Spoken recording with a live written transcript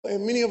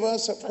And many of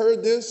us have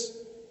heard this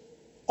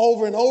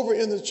over and over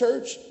in the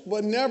church,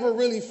 but never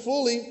really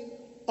fully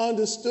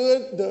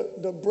understood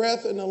the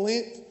breadth and the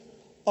length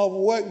of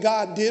what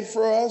God did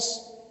for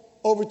us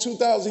over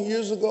 2,000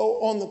 years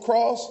ago on the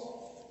cross.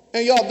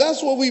 And y'all,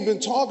 that's what we've been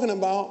talking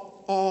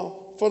about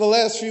for the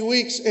last few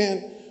weeks.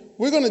 And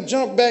we're going to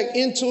jump back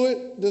into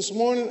it this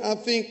morning. I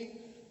think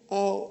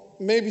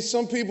maybe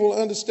some people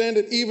understand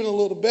it even a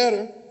little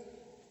better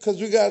because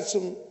we got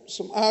some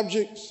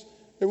objects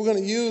that we're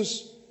going to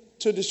use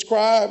to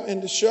describe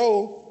and to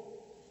show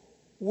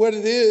what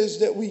it is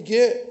that we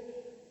get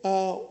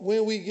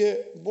when we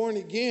get born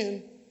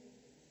again.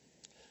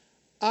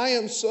 I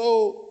am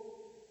so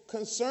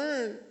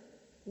concerned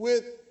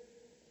with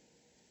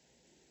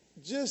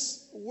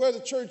just where the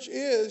church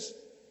is,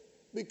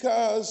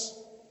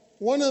 because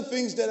one of the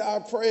things that I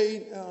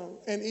prayed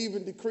and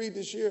even decreed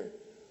this year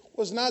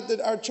was not that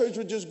our church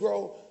would just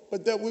grow,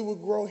 but that we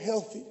would grow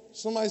healthy.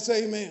 Somebody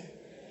say amen.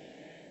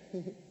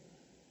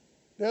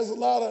 There's a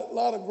lot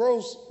of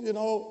growth,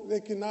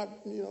 that cannot,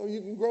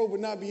 you can grow but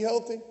not be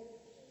healthy.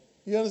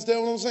 You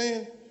understand what I'm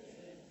saying?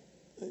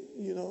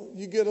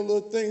 You get a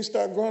little thing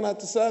start growing out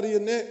the side of your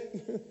neck,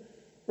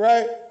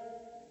 right?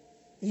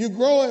 You're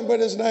growing, but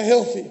it's not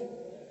healthy.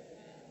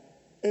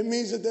 It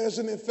means that there's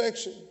an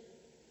infection.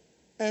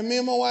 And me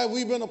and my wife,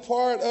 we've been a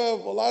part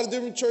of a lot of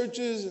different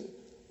churches, and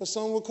what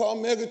some would call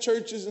mega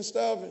churches and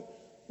stuff. And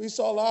we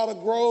saw a lot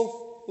of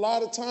growth a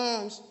lot of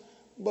times,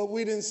 but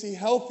we didn't see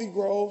healthy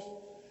growth.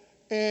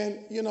 And,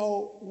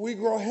 we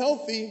grow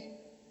healthy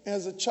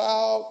as a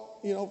child,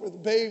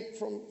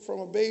 from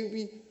a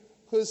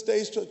babyhood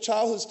stage to a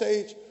childhood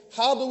stage.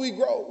 How do we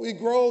grow? We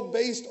grow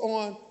based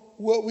on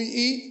what we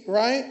eat,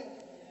 right?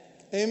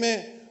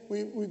 Amen.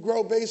 We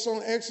grow based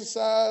on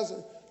exercise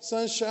and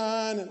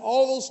sunshine and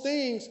all those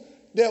things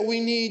that we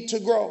need to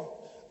grow.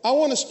 I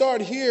want to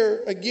start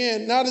here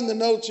again, not in the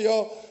notes,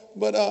 y'all,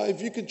 but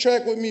if you could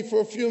track with me for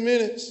a few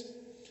minutes.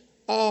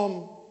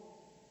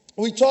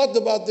 We talked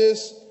about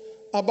this,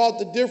 about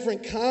the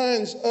different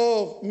kinds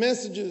of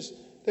messages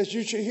that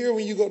you should hear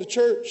when you go to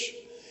church.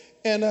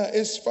 And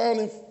it's found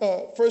in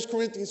 1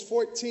 Corinthians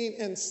 14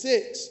 and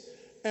 6.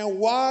 And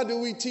why do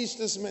we teach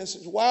this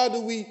message? Why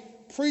do we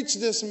preach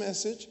this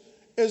message?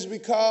 Is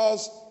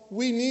because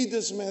we need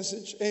this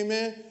message.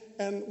 Amen.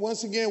 And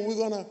once again, we're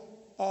going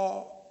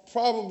to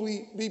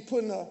probably be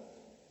putting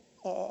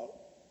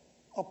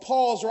a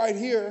pause right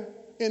here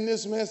in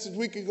this message.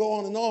 We could go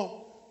on and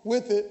on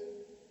with it,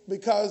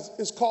 because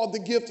it's called the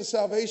gift of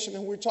salvation,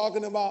 and we're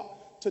talking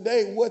about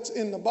today what's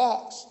in the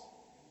box.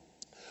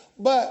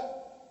 But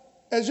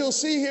as you'll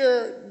see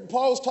here,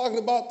 Paul's talking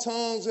about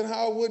tongues and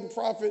how it wouldn't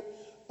profit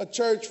a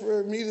church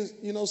for me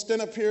to,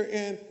 stand up here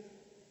and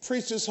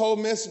preach this whole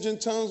message in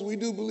tongues. We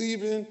do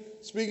believe in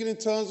speaking in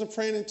tongues and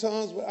praying in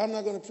tongues, but I'm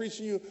not going to preach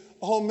to you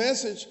a whole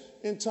message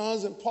in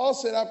tongues. And Paul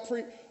said,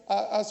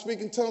 I speak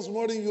in tongues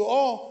more than you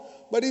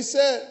all. But he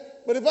said,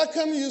 but if I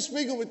come to you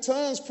speaking with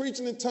tongues,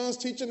 preaching in tongues,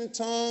 teaching in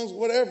tongues,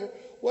 whatever,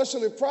 what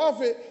shall it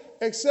profit,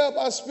 except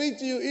I speak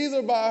to you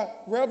either by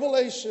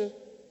revelation,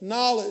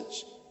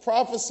 knowledge,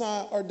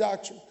 prophesying, or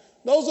doctrine?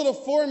 Those are the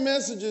four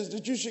messages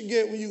that you should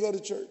get when you go to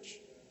church.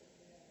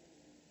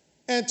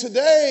 And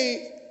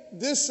today,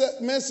 this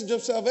message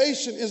of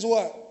salvation is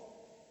what?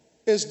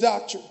 It's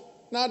doctrine.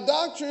 Now,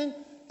 doctrine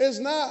is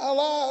not a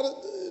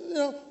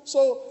lot,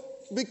 so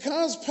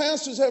because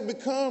pastors have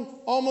become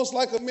almost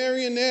like a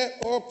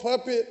marionette or a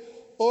puppet,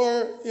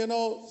 or,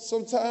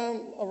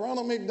 sometime a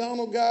Ronald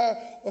McDonald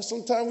guy, or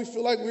sometime we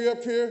feel like we're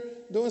up here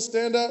doing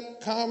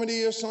stand-up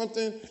comedy or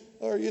something,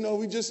 or,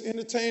 we just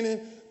entertaining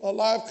a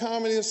live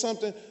comedy or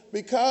something,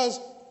 because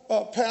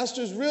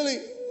pastors really,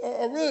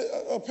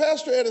 a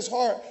pastor at his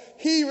heart,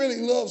 he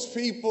really loves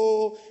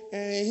people,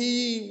 and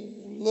he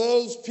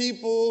loves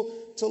people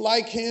to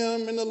like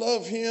him and to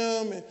love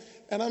him.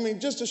 And I mean,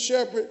 just a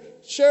shepherd.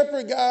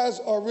 Shepherd guys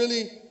are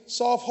really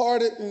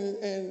soft-hearted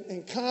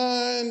and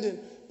kind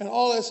and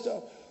all that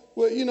stuff.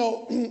 Well,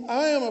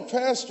 I am a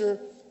pastor.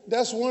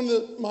 That's one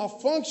of my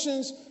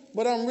functions,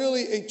 but I'm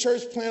really a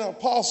church planter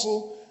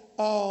apostle,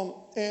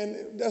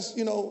 and that's,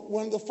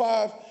 one of the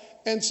five.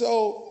 And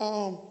so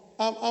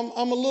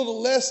I'm a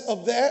little less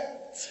of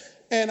that,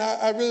 and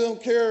I really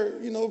don't care,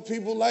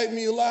 people like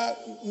me a lot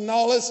and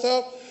all that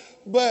stuff.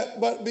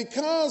 But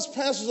because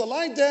pastors are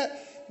like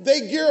that,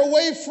 they gear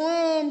away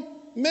from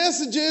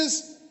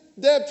messages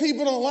that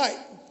people don't like.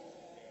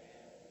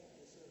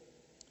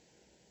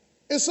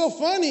 It's so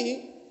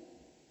funny.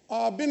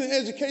 I've been in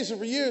education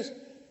for years,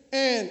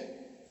 and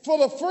for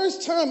the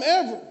first time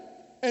ever,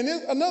 and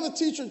another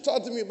teacher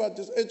talked to me about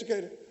this,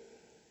 educator.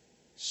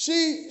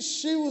 She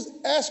was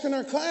asking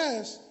her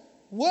class,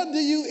 what do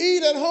you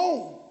eat at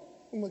home?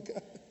 Oh my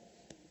God.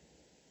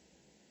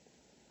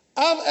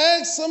 I've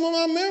asked some of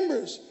my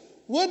members,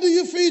 what do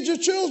you feed your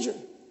children?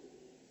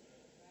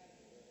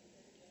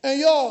 And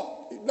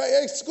y'all, like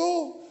at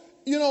school,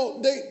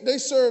 they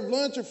serve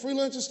lunch or free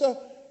lunch and stuff.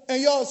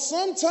 And y'all,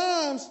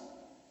 sometimes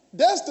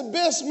that's the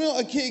best meal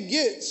a kid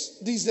gets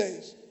these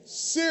days.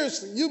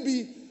 Seriously, you'll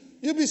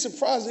be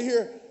surprised to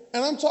hear.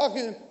 And I'm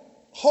talking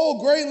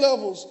whole grade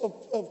levels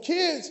of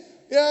kids.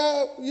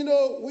 Yeah, you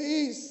know, we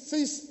eat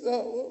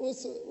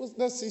what's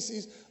not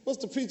CC's? What's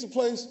the pizza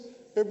place?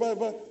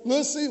 Everybody,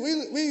 Little Caesars.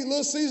 We eat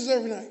Little Caesars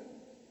every night.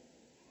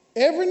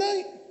 Every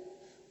night,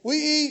 we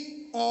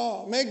eat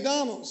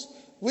McDonald's.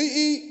 We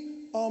eat.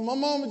 My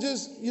mama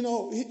just, you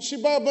know,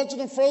 she bought a bunch of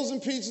them frozen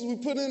pizzas. We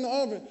put it in the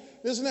oven.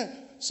 This and that.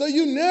 So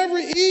you never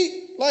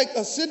eat like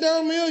a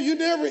sit-down meal. You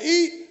never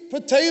eat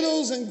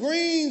potatoes and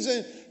greens,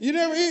 and you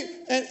never eat.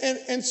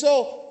 And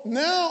so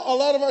now a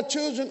lot of our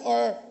children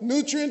are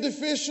nutrient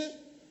deficient.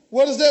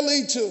 What does that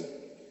lead to?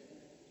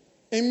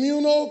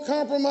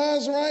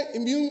 Immunocompromise, right?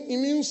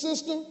 Immune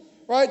system,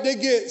 right? They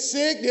get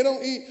sick. They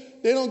don't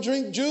eat. They don't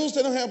drink juice.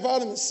 They don't have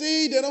vitamin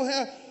C. They don't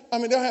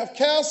have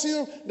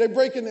calcium. They're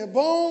breaking their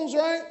bones,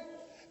 right?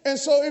 And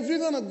so if you're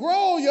going to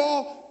grow,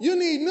 y'all, you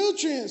need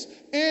nutrients.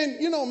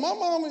 And, you know, my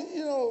mama,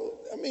 you know,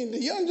 I mean, the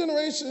young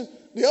generation,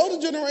 the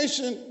older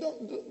generation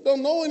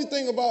don't know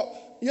anything about,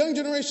 young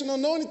generation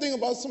don't know anything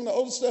about some of the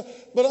older stuff.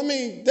 But, I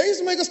mean, they used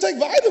to make us take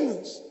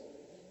vitamins.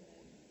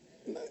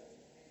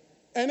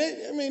 And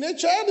they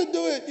tried to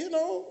do it, you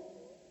know,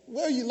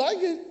 well, you like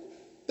it.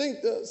 Think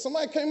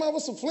somebody came out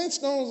with some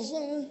Flintstones or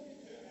something.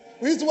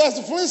 We used to watch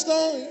the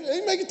Flintstones.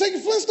 They make you take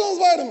your Flintstones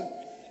vitamin.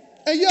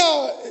 And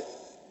y'all,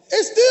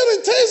 it still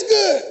didn't taste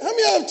good. How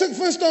many of y'all have took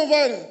Flintstone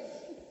vitamin?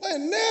 Like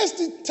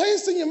nasty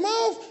taste in your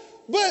mouth,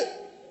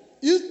 but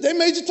they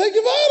made you take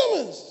your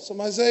vitamins.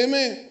 Somebody say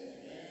amen.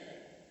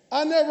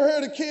 I never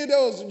heard a kid that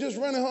was just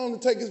running home to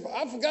take his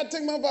vitamins. I forgot to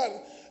take my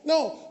vitamins.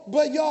 No,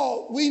 but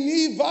y'all, we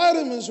need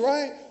vitamins,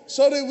 right?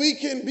 So that we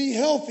can be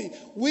healthy.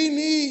 We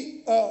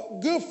need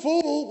good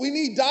food. We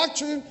need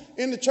doctrine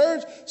in the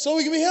church so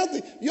we can be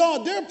healthy.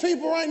 Y'all, there are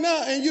people right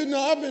now, and you know,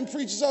 I've been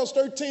preaching since I was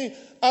 13.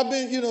 I've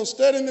been, you know,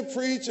 studying to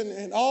preach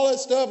and all that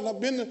stuff, and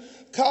I've been to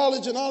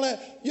college and all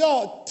that.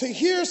 Y'all, to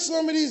hear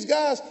some of these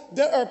guys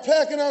that are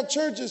packing out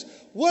churches,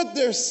 what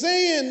they're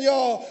saying,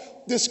 y'all,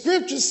 the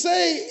scriptures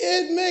say,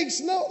 it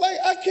makes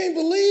I can't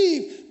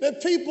believe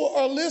that people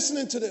are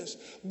listening to this.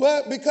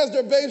 But because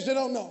they're babes, they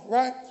don't know,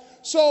 right?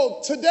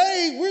 So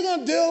today we're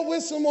going to deal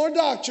with some more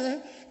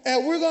doctrine,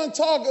 and we're going to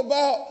talk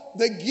about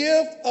the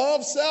gift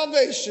of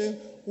salvation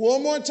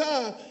one more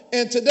time.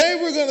 And today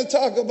we're going to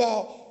talk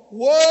about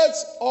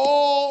what's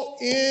all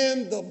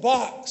in the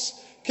box.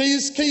 Can you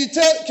say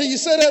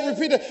that?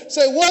 Repeat that.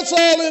 Say, what's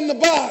all in the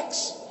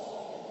box?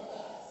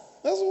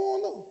 That's what we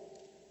want to know.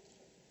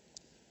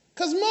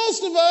 Because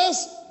most of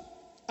us,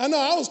 I know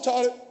I was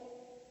taught it,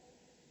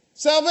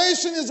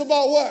 salvation is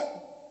about what?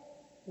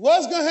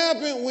 What's going to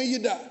happen when you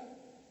die?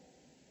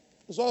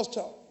 That's what I was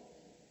taught.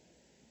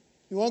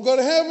 You want to go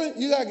to heaven?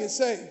 You got to get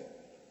saved.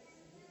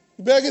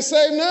 You better get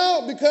saved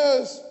now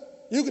because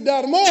you could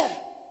die tomorrow.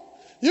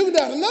 You could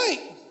die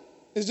tonight.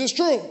 Is this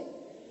true?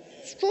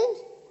 It's true.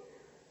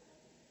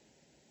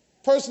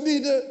 Person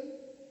need to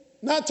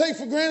not take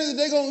for granted that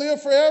they're going to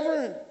live forever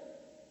and,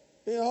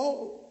 you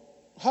know,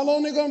 how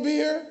long they're going to be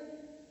here.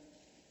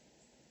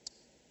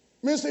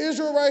 Mr.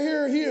 Israel right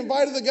here, he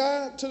invited the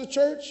guy to the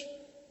church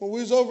when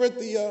we was over at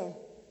the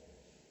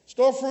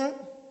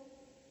storefront.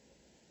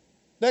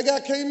 That guy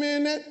came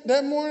in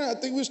that morning. I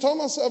think we was talking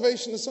about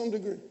salvation to some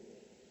degree.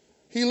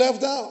 He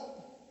left out.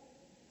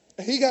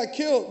 And he got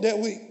killed that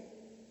week.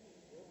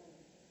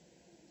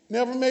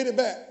 Never made it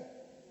back.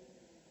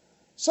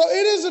 So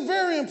it is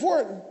very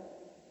important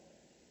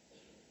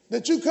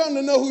that you come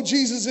to know who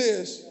Jesus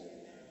is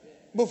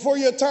before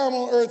your time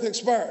on earth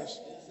expires.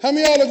 How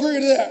many of y'all agree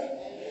to that?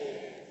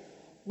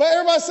 But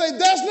everybody say,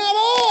 that's not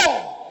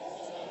all.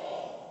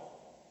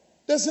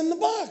 That's in the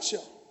box,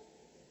 y'all.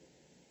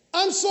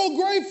 I'm so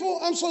grateful,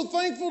 I'm so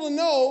thankful to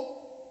know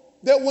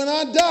that when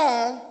I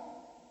die,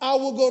 I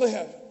will go to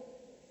heaven.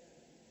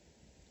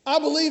 I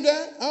believe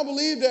that. I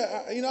believe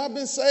that. You know, I've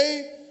been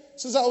saved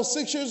since I was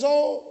 6 years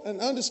old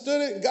and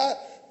understood it. And God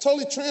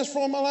totally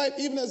transformed my life.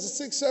 Even as a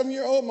 6,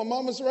 7-year-old, my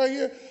mama's right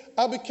here,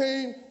 I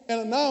became an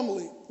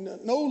anomaly.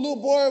 No little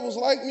boy was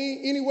like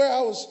me anywhere.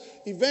 I was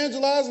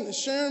evangelizing and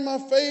sharing my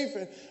faith.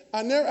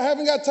 And I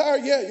haven't got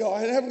tired yet, y'all.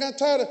 I haven't got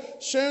tired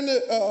of sharing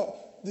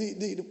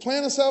the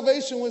plan of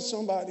salvation with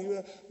somebody.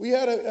 We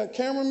had a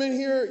cameraman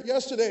here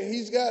yesterday.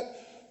 He's got,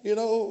 you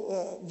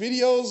know,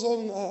 videos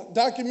on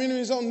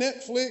documentaries on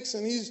Netflix,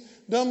 and he's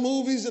done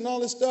movies and all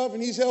this stuff,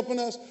 and he's helping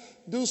us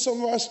do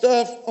some of our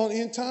stuff on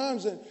end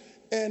times.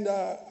 And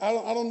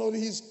I don't know that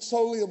he's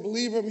totally a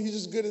believer. I mean, he's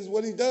just good at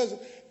what he does.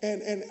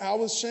 And I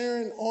was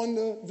sharing on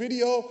the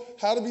video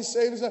how to be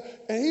saved and stuff.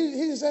 And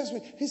he just asked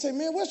me, he said,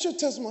 man, what's your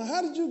testimony?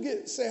 How did you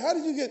get saved? How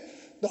did you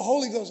get the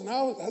Holy Ghost? And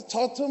I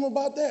talked to him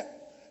about that.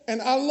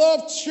 And I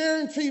love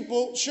sharing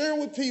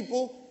with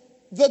people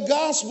the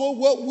gospel,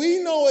 what we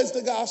know as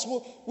the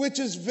gospel, which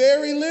is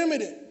very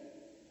limited.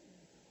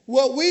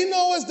 What we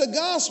know as the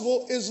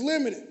gospel is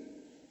limited.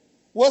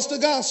 What's the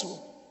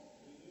gospel?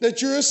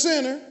 That you're a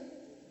sinner,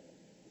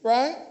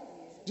 right?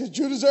 That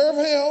you deserve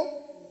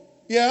hell,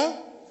 yeah?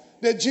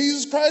 That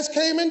Jesus Christ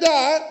came and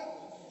died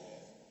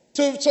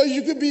so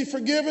you could be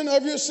forgiven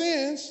of your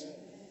sins,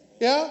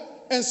 yeah?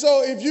 And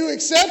so if you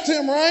accept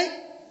him, right,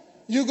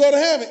 you go to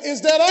heaven.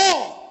 Is that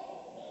all?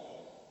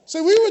 See,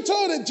 we were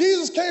told that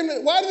Jesus came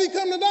to, why did he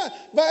come to die?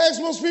 If I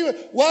ask most people,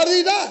 why did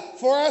he die?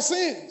 For our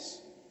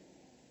sins.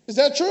 Is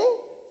that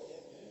true?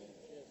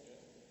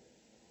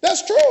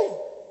 That's true.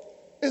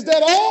 Is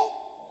that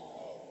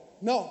all?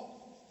 No.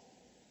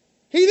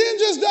 He didn't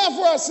just die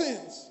for our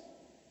sins.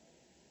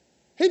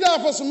 He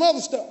died for some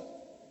other stuff.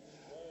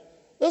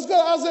 Let's go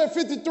to Isaiah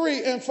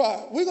 53 and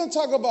 5. We're going to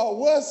talk about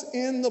what's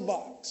in the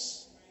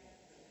box.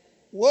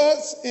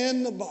 What's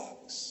in the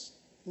box?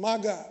 My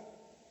God.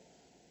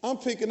 I'm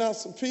picking out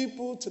some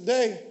people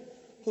today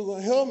who are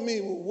going to help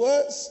me with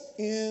what's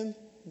in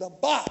the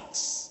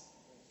box.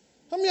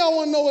 How many of y'all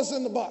want to know what's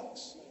in the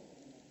box?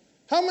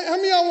 How many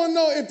of y'all want to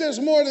know if there's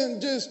more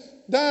than just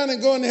dying and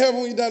going to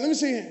heaven when you die? Let me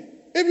see here.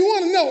 If you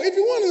want to know,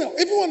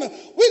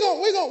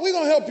 we're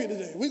going to help you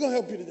today. We're going to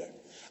help you today.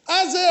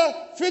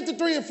 Isaiah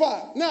 53 and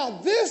 5.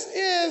 Now, this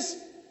is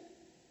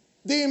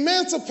the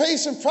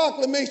Emancipation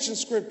Proclamation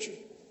scripture.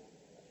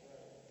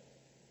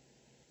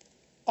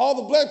 All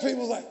the black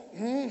people like,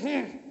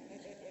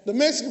 The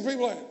Mexican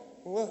people like,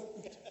 what?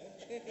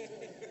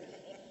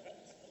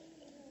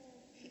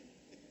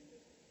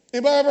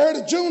 Anybody ever heard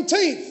of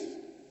Juneteenth?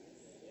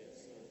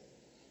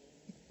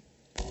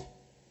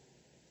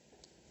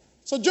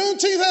 So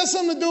Juneteenth has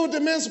something to do with the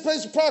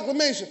Emancipation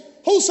Proclamation.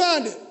 Who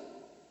signed it?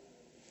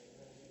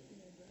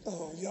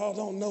 Oh, y'all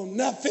don't know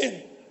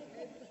nothing.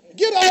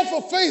 Get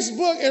off of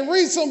Facebook and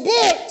read some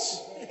books.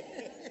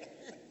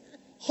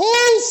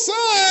 Who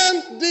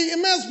signed the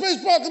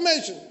Emancipation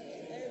Proclamation?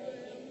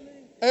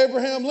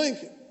 Abraham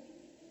Lincoln.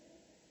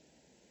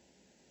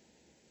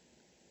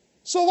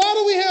 So why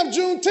do we have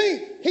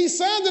Juneteenth? He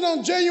signed it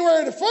on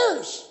January the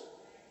 1st.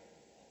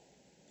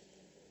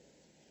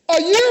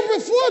 A year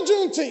before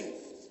Juneteenth.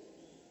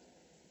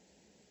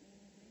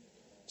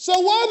 So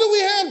why do we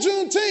have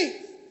Juneteenth?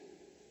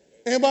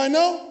 Anybody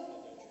know?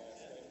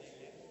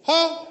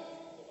 Huh?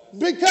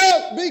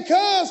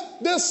 Because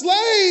the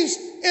slaves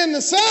in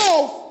the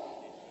South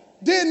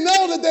didn't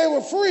know that they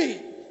were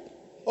free.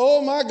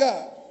 Oh my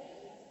God.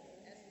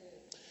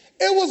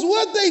 It was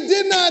what they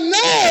did not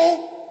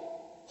know,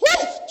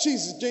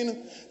 Jesus, Gina,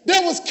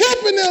 that was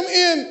keeping them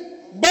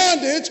in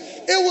bondage.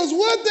 It was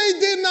what they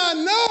did not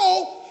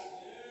know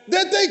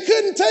that they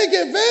couldn't take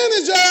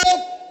advantage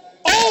of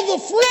all the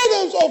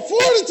freedoms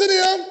afforded to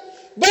them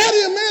by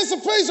the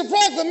Emancipation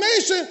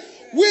Proclamation,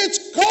 which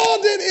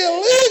called it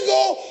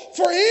illegal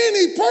for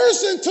any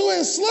person to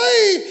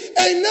enslave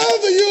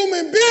another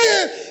human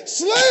being.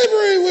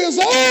 Slavery was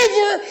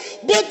over,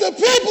 but the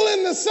people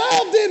in the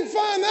South didn't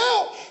find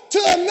out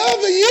till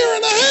another year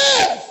and a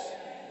half.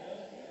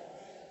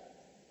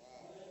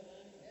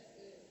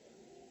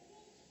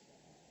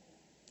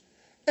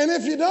 And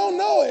if you don't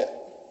know it,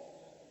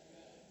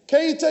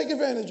 can you take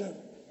advantage of it?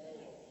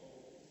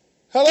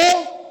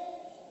 Hello?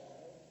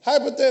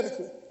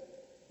 Hypothetically,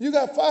 you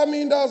got $5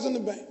 million in the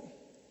bank.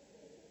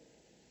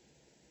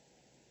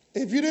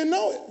 If you didn't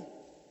know it,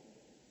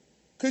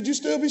 could you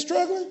still be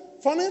struggling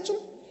financially?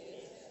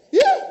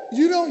 Yeah,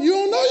 you don't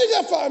know you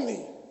got $5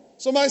 million.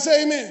 Somebody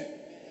say amen.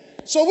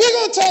 So we're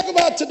going to talk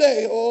about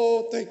today,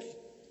 thank you.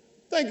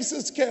 Thank you,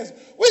 Sister Cassie.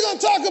 We're going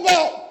to talk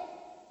about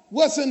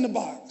what's in the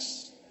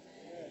box.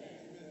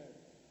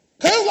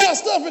 There's a lot of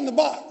stuff in the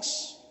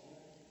box.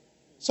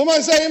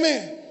 Somebody say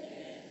amen.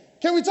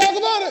 Can we talk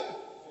about it?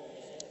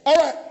 All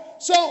right.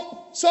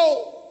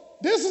 So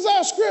this is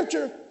our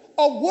scripture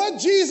of what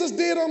Jesus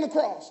did on the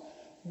cross.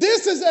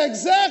 This is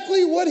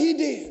exactly what he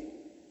did.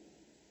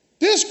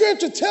 This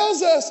scripture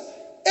tells us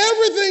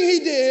everything he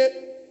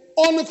did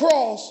on the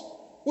cross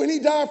when he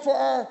died for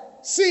our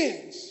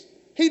sins.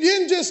 He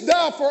didn't just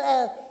die for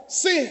our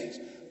sins.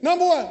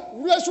 Number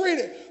one, let's read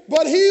it.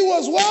 But he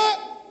was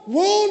what?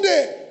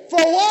 Wounded. For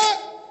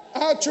what?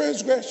 Our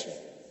transgression.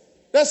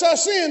 That's our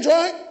sins,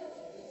 right?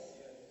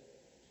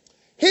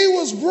 He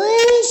was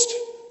bruised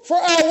for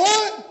our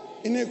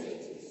what? Iniquity.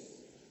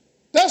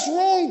 That's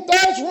wrong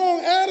thoughts,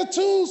 wrong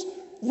attitudes,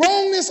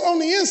 wrongness on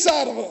the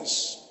inside of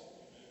us.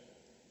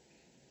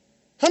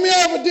 How many of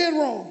y'all ever did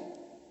wrong?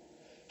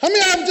 How many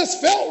of y'all ever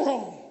just felt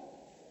wrong?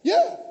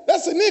 Yeah,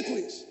 that's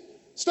iniquities.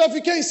 Stuff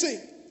you can't see.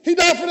 He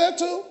died for that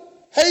too.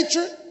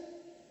 Hatred,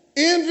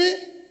 envy,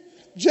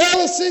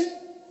 jealousy,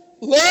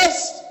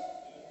 lust.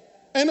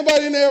 Ain't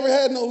nobody in there ever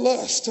had no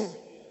lust. Huh?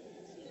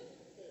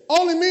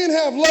 Only men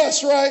have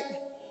lust, right?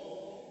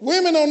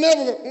 Women don't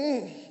never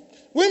go,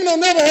 Women don't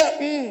never have,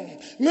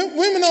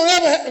 Women don't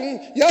ever have,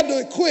 Y'all do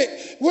it quick.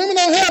 Women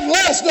don't have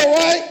lust though,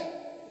 right?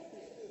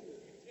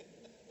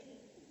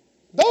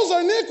 Those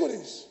are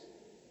iniquities.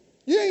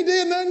 You ain't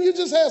did nothing, you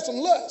just had some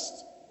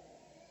lust.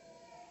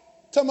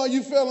 Talking about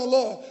you fell in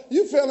love.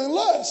 You fell in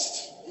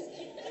lust.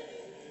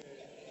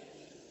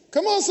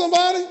 Come on,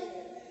 somebody.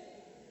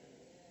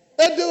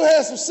 That dude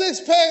had some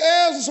six-pack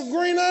abs and some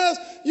green eyes.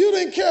 You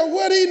didn't care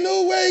what he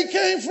knew, where he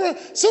came from.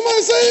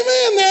 Somebody say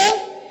amen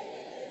now.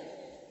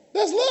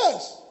 That's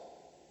lust.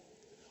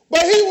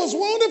 But he was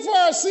wounded for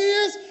our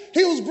sins.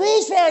 He was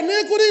bruised for our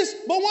iniquities.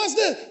 But watch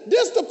this.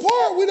 This is the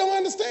part we don't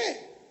understand.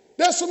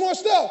 There's some more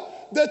stuff.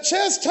 The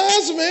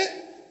chastisement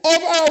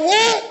of our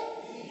what?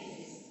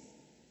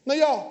 Now,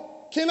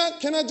 y'all, Can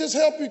I just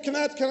help you? Can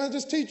I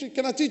just teach you?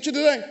 Can I teach you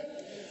today?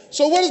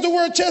 So what does the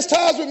word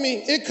chastisement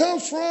mean? It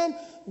comes from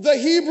the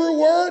Hebrew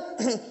word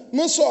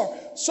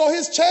musar. So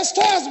his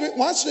chastisement,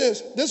 watch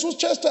this. This was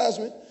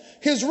chastisement.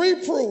 His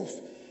reproof,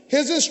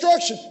 his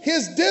instruction,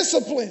 his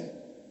discipline,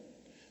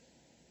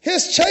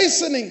 his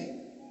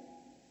chastening.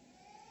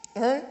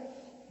 All right?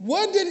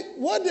 What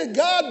did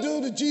God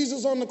do to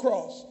Jesus on the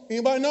cross?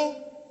 Anybody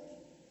know?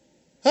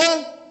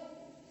 Huh?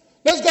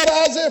 Let's go to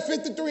Isaiah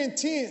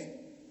 53:10.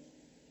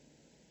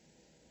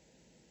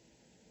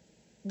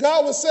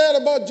 God was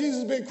sad about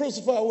Jesus being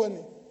crucified, wasn't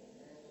he?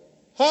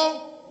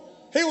 Huh?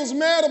 He was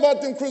mad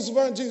about them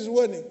crucifying Jesus,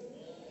 wasn't he?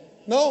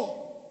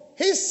 No.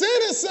 He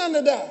sent his son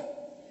to die.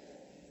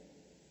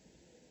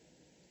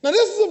 Now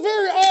this is a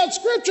very odd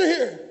scripture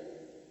here.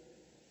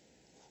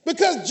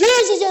 Because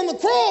Jesus on the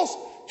cross,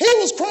 he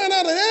was crying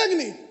out in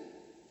agony.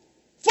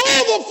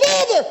 Father,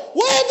 Father,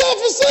 why have thou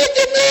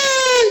forsaken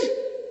me?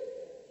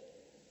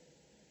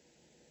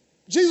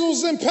 Jesus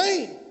was in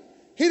pain.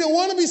 He didn't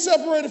want to be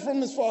separated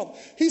from his Father.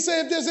 He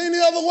said, if there's any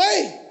other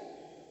way.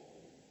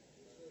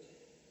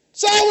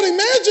 So I would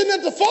imagine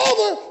that the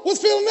Father was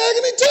feeling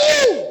agony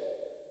too.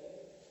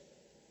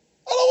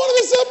 I don't want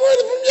to be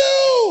separated from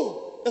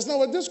you. That's not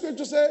what this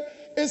scripture said.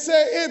 It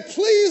said, it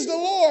pleased the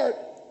Lord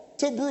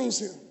to bruise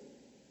him.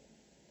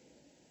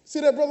 See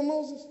that, Brother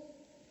Moses?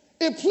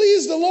 It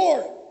pleased the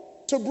Lord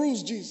to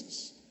bruise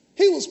Jesus.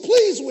 He was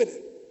pleased with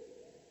it.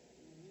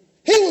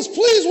 He was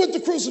pleased with the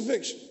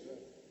crucifixion.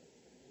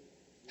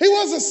 He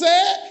wasn't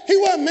sad. He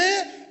wasn't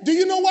mad. Do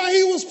you know why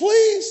he was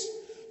pleased?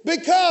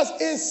 Because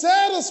it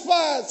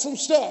satisfied some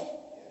stuff.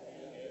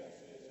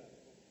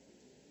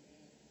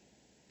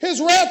 His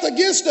wrath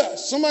against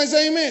us. Somebody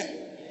say amen.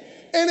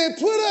 And it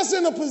put us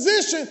in a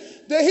position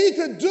that he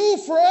could do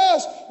for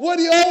us what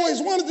he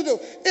always wanted to do.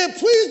 It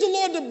pleased the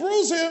Lord to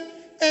bruise him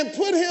and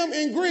put him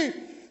in grief.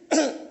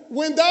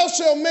 When thou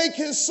shalt make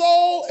his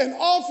soul an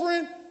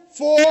offering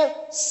for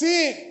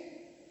sin.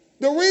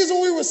 The reason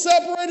we were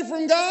separated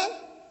from God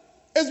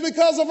is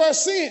because of our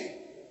sin.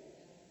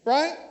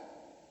 Right?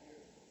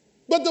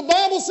 But the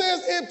Bible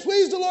says it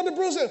pleased the Lord to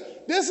bruise him.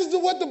 This is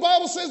what the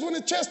Bible says when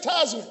the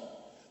chastisement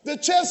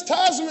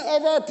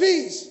of our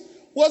peace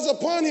was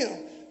upon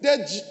him.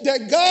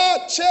 That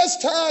God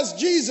chastised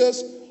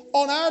Jesus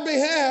on our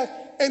behalf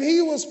and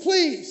he was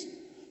pleased.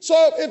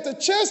 So if the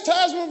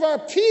chastisement of our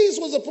peace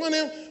was upon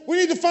him, we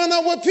need to find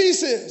out what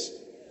peace is.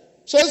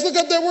 So let's look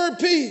up that word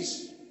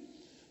peace.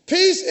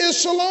 Peace is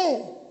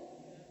shalom.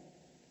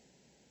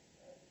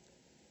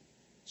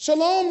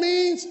 Shalom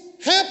means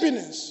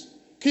happiness.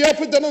 Can y'all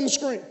put that on the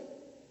screen?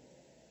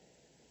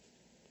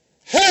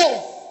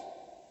 Health.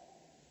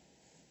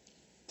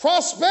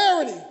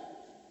 Prosperity.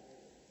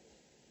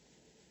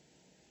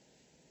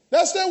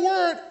 That's that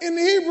word in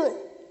the Hebrew,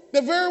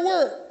 the very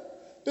word.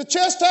 The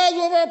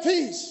chastisement of our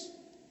peace.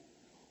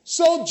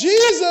 So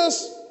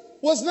Jesus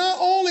was not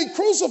only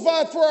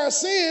crucified for our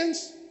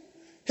sins,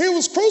 he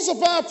was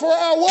crucified for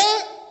our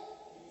what?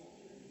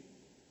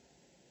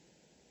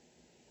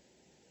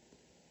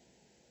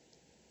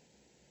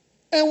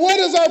 And what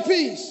is our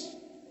peace?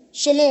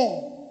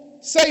 Shalom,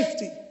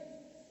 safety,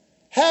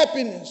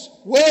 happiness,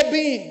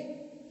 well-being,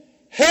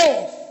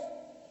 health,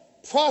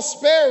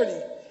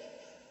 prosperity.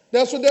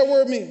 That's what that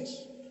word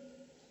means.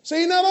 So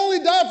he not only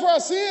died for our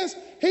sins,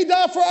 he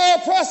died for our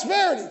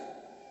prosperity.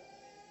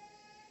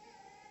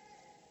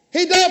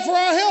 He died for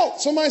our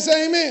health. Somebody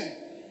say amen.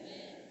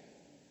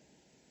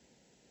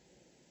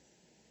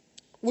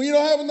 When you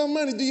don't have enough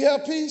money, do you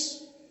have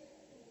peace?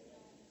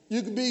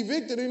 You could be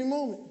evicted any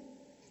moment.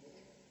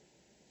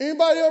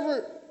 Anybody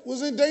ever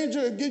was in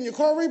danger of getting your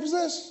car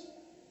repossessed?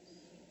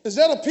 Is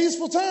that a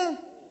peaceful time?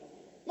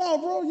 No,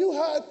 bro, you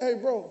hide. Hey,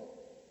 bro,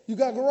 you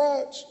got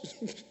garage?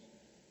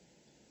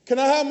 Can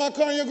I have my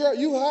car in your garage?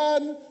 You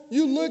hiding?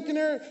 You looking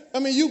there?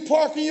 You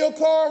parking your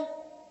car,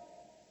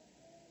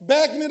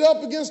 backing it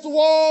up against the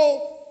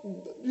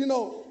wall,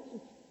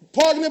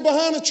 parking it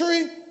behind a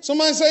tree.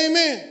 Somebody say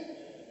amen.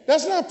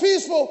 That's not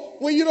peaceful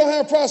when you don't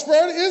have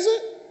prosperity, is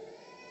it?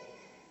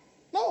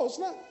 No, it's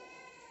not.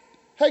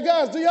 Hey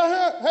guys, do y'all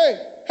have,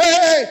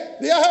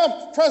 do y'all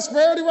have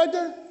prosperity right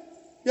there?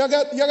 Y'all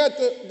got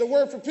the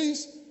word for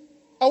peace?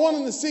 I want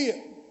them to see it.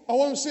 I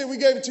want them to see it. We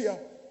gave it to y'all.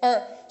 All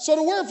right. So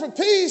the word for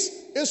peace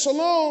is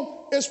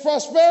shalom, it's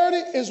prosperity,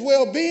 it's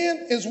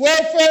well-being, it's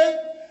welfare,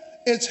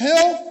 it's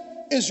health,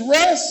 it's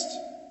rest,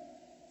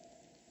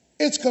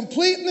 it's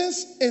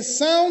completeness, it's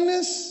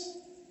soundness,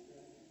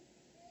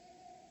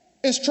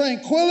 it's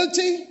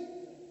tranquility,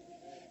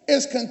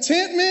 it's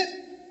contentment.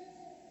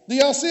 Do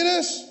y'all see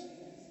this?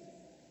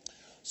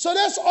 So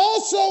that's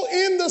also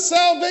in the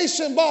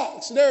salvation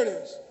box. There it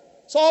is.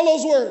 It's all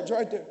those words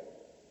right there.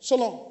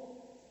 Shalom.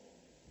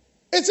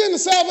 It's in the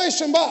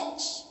salvation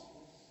box.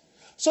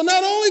 So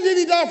not only did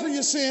he die for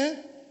your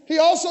sin, he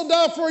also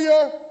died for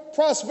your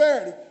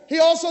prosperity. He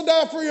also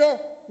died for your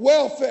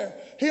welfare.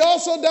 He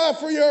also died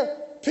for your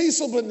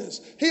peaceableness.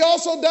 He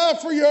also died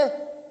for your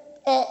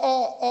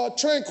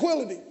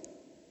tranquility.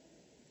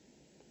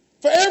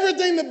 For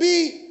everything to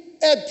be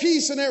at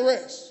peace and at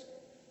rest.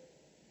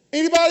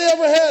 Anybody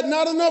ever had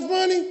not enough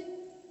money?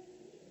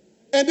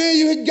 And then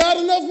you got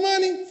enough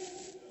money?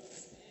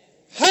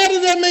 How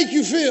did that make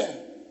you feel?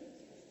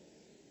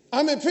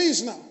 I'm in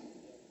peace now.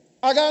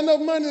 I got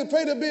enough money to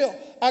pay the bill.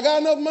 I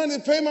got enough money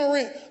to pay my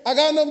rent. I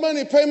got enough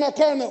money to pay my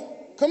car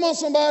note. Come on,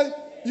 somebody.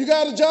 You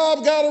got a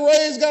job, got a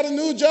raise, got a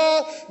new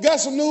job, got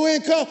some new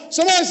income.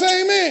 Somebody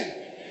say amen.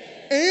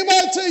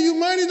 Anybody tell you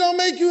money don't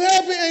make you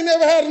happy, ain't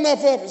never had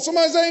enough of it.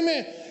 Somebody say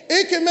amen.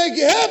 It can make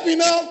you happy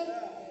now.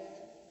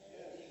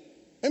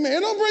 Amen. It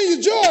don't bring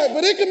you joy,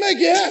 but it can make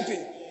you happy.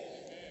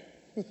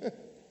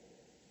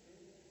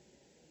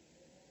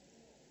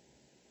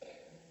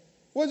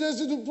 What does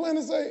the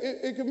planner say?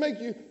 It can make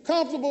you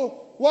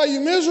comfortable while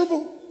you're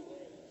miserable.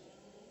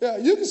 Yeah,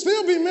 you can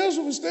still be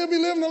miserable, still be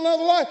living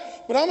another life.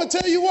 But I'm going to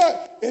tell you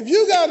what, if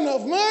you got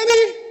enough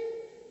money,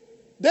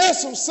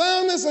 there's some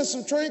soundness and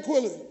some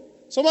tranquility.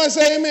 Somebody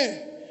say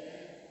amen.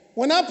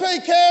 When I pay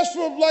cash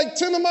for like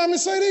 10 of my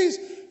Mercedes,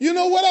 you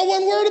know what I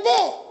wasn't worried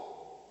about?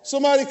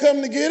 Somebody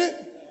coming to get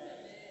it.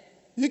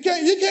 You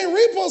can't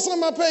repo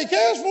something I paid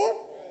cash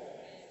for.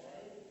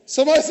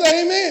 Somebody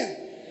say amen.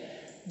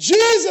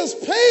 Jesus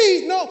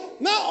paid, not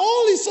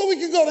only so we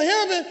could go to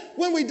heaven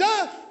when we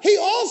die, he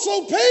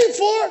also paid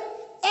for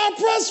our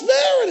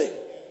prosperity.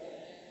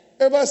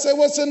 Everybody say,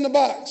 what's in the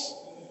box?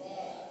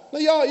 Now,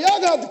 y'all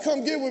got to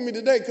come get with me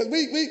today because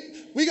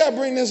we got to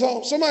bring this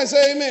home. Somebody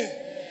say amen.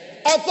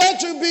 I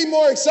thought you'd be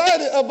more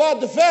excited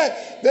about the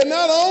fact that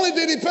not only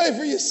did he pay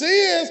for your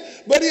sins,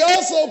 but he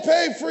also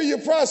paid for your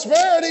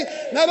prosperity.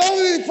 Not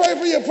only did he pay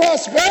for your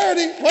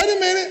prosperity, wait a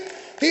minute,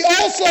 he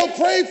also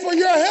prayed for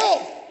your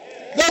health.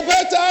 Go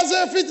back to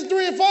Isaiah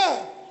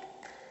 53:5.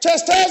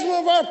 Chastisement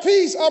of our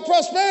peace, our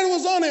prosperity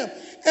was on him.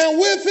 And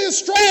with his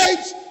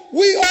stripes,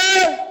 we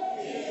are.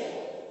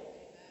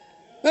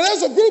 Now,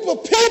 there's a group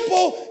of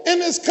people in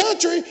this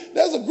country,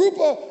 there's a group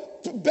of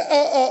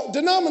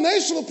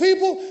denominational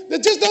people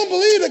that just don't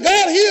believe that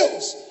God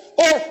heals.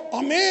 Or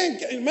a man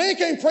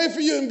can't pray for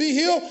you and be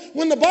healed.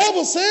 When the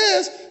Bible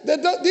says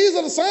that these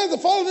are the signs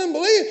that follow them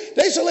believe,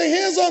 they shall lay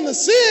hands on the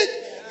sick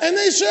and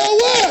they shall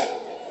what?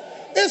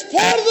 It's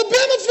part of the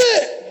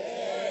benefit.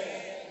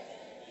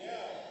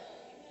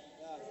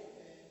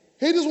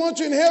 He just wants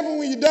you in heaven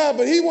when you die,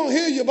 but he won't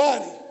heal your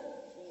body.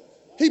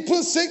 He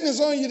puts sickness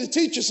on you to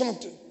teach you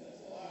something.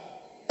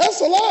 That's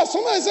a lie.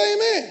 Somebody say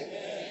amen.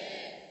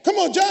 Come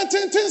on, John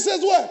 10:10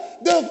 says what?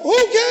 Who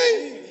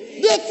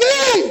came? The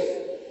thief.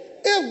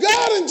 If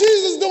God and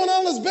Jesus doing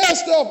all this bad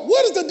stuff,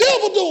 what is the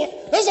devil doing?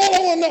 That's all I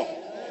want to know.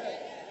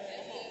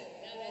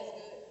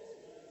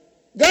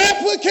 God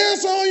put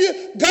cancer on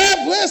you.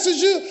 God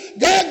blesses you.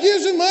 God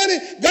gives you money.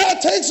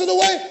 God takes it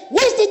away.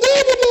 What's the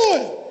devil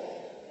doing?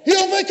 He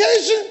on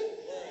vacation?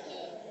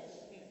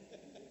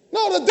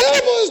 No, the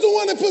devil is the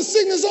one that puts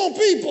sickness on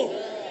people.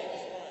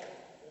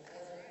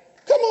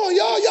 Come on,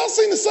 y'all. Y'all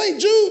seen the St.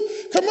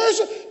 Jude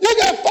commercial? You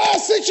got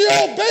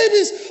 5-6-year-old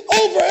babies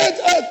over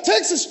at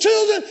Texas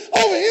Children,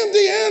 over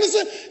MD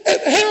Anderson,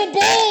 at Harold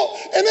Ball,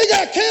 and they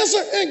got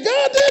cancer, and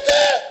God did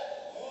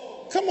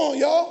that? Come on,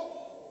 y'all.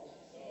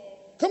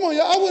 Come on,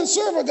 y'all. I wouldn't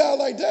serve a God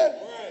like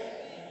that.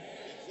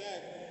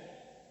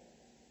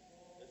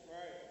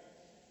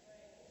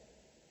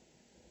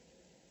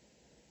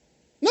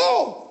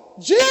 No.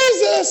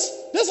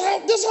 Jesus, this how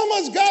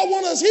much God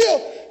wants us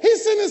healed. He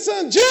sent his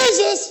son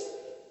Jesus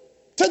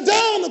to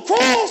die on the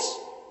cross.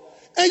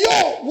 And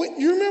y'all,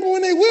 you remember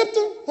when they whipped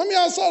him? How many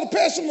of y'all saw the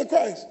Passion of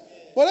Christ?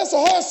 Well, that's a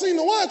hard scene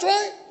to watch,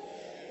 right?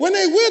 When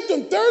they whipped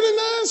him,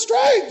 39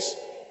 stripes.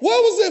 What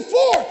was it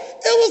for?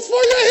 It was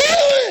for your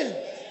healing.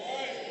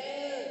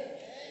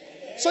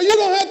 So you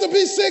don't have to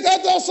be sick. I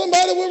thought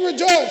somebody would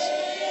rejoice.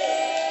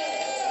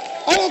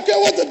 I don't care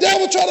what the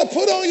devil try to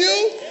put on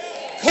you.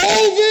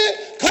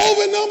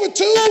 COVID number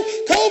 2,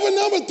 COVID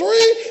number 3,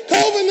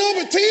 COVID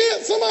number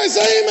 10. Somebody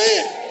say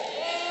amen.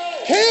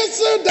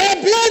 Cancer,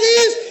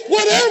 diabetes,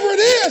 whatever it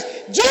is,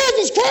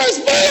 Jesus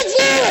Christ paid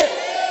for it.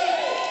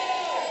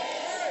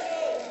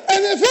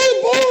 And if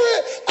he bore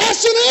it, I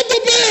shouldn't have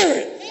to bear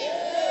it.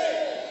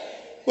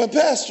 But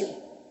Pastor,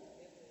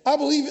 I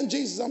believe in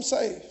Jesus. I'm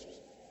saved.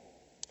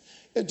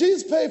 If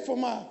Jesus paid for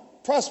my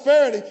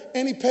prosperity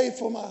and he paid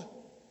for my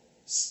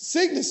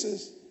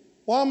sicknesses,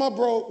 why am I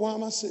broke? Why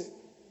am I sick?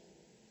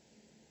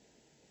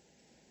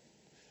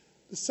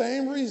 The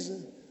same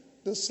reason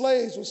the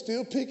slaves were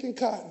still picking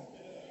cotton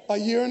a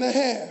year and a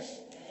half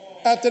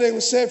after they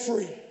were set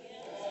free.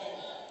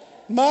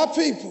 My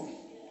people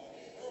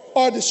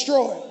are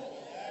destroyed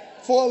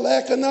for a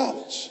lack of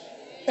knowledge.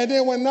 And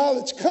then when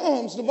knowledge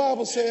comes, the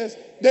Bible says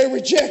they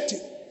reject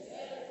it.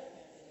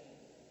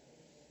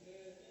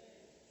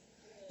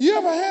 You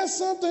ever had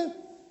something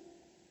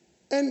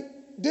and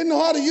didn't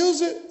know how to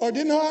use it or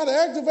didn't know how to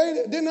activate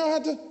it, didn't know how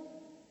to?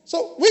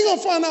 So we're going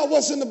to find out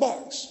what's in the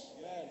box.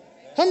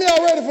 How many of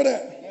y'all ready for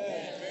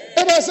that?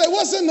 Everybody say,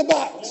 what's in the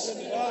box?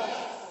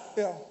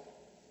 Yeah.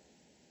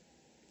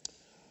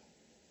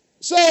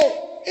 So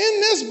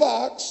in this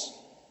box,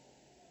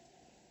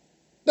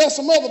 there's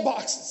some other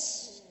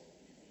boxes.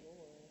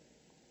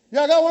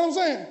 Y'all got what I'm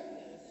saying?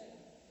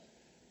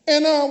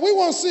 And we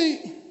want to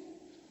see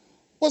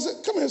What's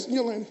it? Come here,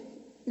 Yolanda.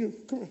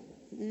 Come here.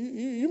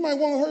 You might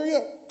want to hurry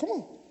up. Come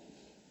on.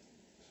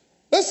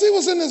 Let's see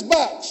what's in this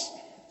box.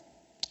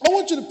 I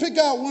want you to pick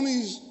out one of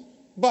these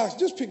boxes.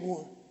 Just pick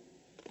one.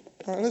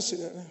 All right, let's see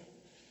that now.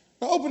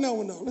 Now open that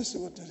window. Let's see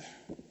what that is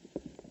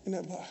in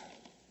that box.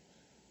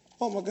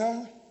 Oh, my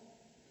God.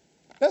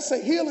 Let's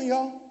say healing,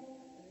 y'all.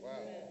 Wow.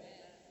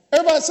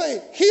 Everybody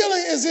say,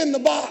 healing is in the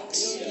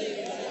box.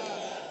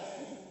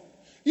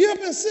 You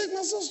ever been sick,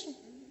 my sister?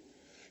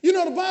 You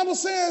know, the Bible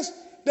says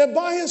that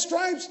by his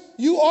stripes,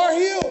 you are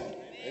healed.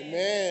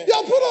 Amen.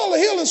 Y'all put all the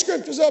healing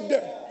scriptures up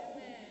there.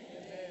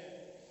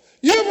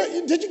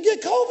 Did you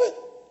get COVID?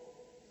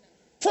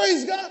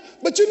 Praise God.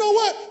 But you know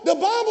what? The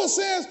Bible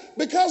says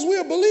because we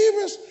are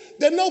believers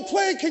that no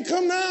plague can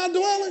come near our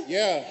dwelling.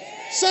 Yeah.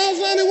 Psalms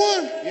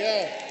 91.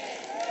 Yeah.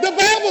 The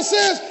Bible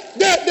says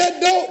that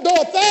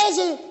though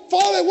 1,000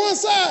 fall at one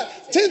side,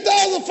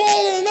 10,000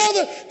 fall at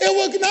another, it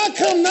will not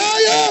come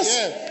nigh us.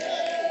 Yeah.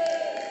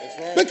 That's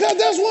right. Because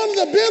that's one of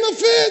the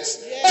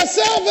benefits of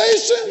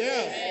salvation.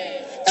 Yeah.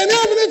 And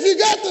even if you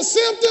got the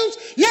symptoms,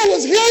 you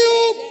was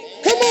healed.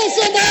 Come on,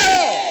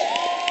 somebody.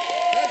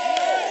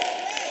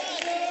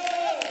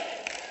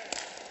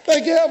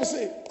 Thank you. Have a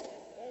seat.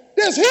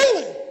 There's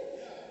healing.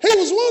 He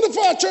was wounded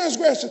for our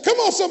transgression. Come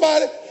on,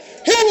 somebody.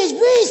 He was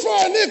bruised for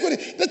our iniquity.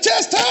 The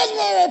chastisement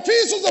of our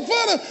peace was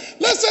upon him.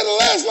 Let's say the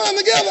last line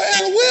together.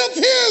 And with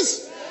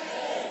his,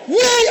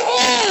 we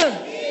are.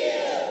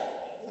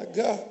 My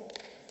God.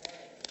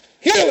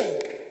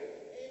 Healing.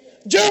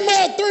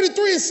 Jeremiah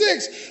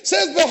 33:6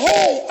 says,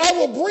 behold, I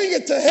will bring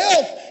it to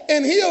health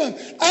and healing.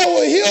 I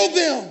will heal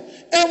them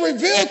and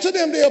reveal to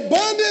them the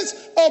abundance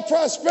of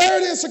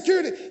prosperity and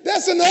security.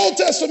 That's in the Old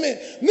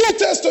Testament. New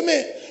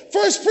Testament,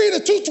 1 Peter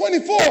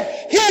 2:24,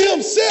 he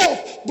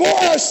himself bore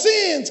our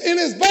sins in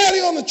his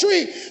body on the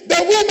tree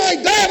that we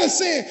might die to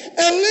sin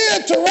and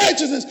live to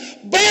righteousness.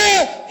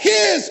 By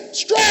his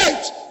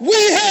stripes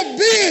we have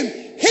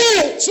been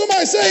healed.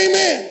 Somebody say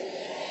amen.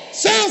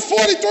 Psalms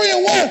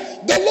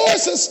 43:1, the Lord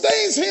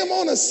sustains him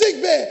on a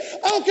sick bed.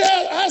 I don't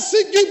care how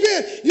sick you've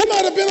been. You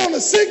might have been on a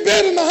sick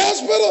bed in the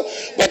hospital,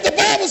 but the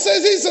Bible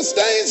says he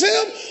sustains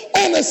him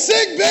on a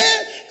sick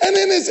bed, and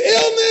in his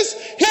illness,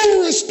 he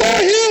will restore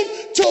him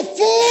to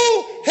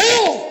full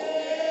health.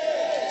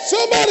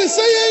 Somebody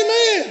say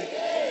amen.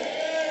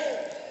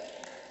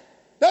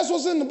 That's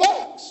what's in the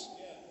box.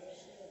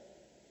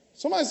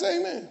 Somebody say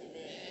amen.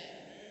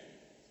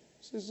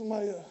 See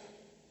somebody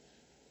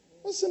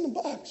what's in the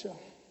box, y'all?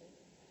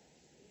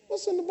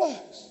 What's in the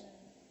box?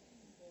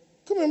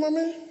 Come here, my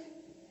man.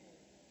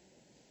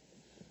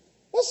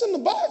 What's in the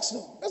box,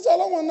 though? That's all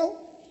I want to know.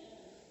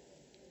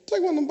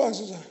 Take one of them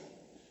boxes out.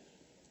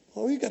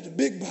 Oh, you got the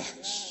big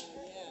box.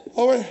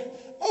 All right.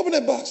 Open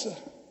that box up.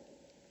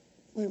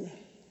 Wait a minute.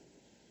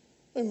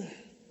 Wait a minute.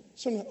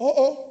 Something.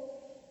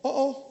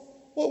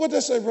 What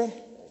that say, bro?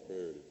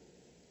 Prosperity.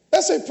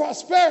 That say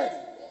prosperity.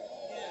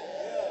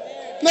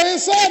 Now,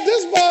 inside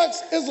this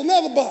box is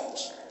another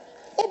box.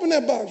 Open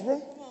that box,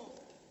 bro.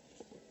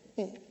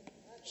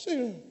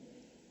 See,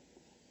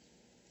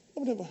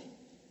 open that box.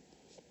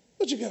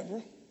 What you got, bro?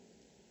 $100.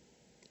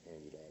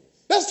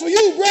 That's for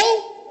you, bro.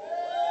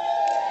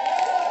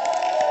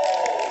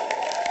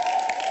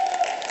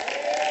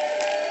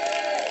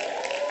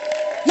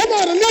 You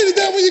might have needed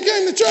that when you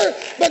came to church,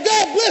 but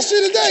God bless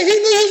you today. He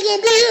knew he was going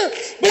to be here.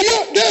 But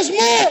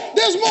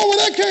there's more where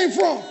that came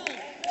from.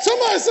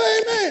 Somebody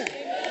say amen.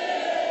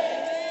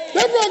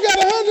 That bro got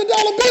a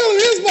 $100 bill in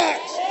his box.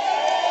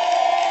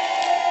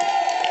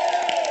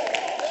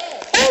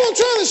 I'm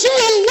trying to show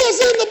you what's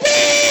in the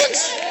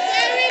box.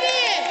 There it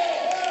is.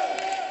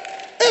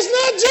 It's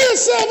not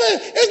just salvation.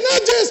 It's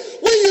not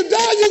just when you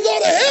die, you go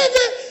to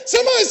heaven.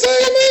 Somebody say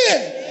amen.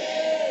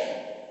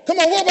 Come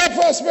on, what about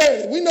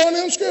prosperity? We know in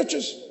them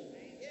scriptures.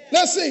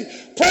 Let's see.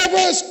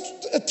 Proverbs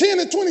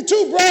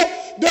 10:22, bro.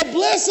 The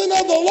blessing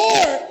of the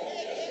Lord.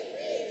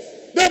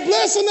 The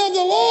blessing of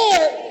the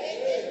Lord.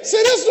 See,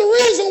 this is the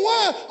reason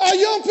why our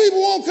young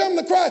people won't come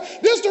to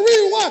Christ. This is the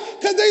reason why,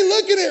 because they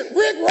looking at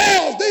Rick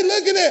Ross, they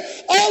looking at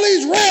all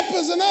these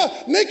rappers and all,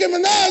 Nicki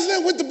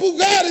Minaj with the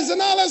Bugattis and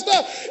all that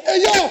stuff.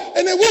 And y'all,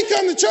 and then we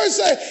come to church and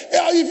say,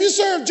 if you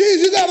serve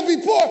Jesus, you got to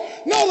be poor.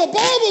 No, the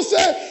Bible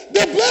says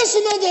the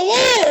blessing of the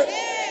Lord,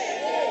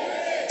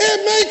 it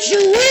makes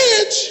you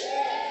rich,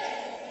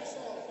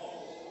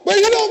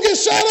 but you don't get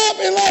shot up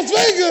in Las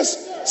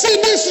Vegas sitting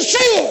next to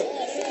Suge.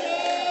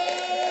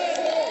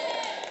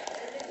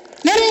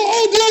 You don't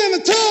OD in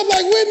the tub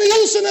like Whitney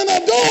Houston and her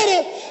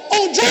daughter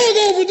on drug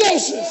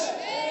overdoses.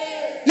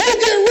 You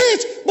get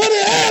rich, but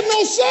it had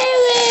no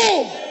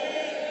sorrow.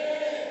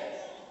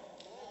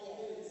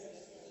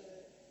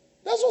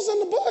 That's what's in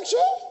the box,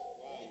 y'all.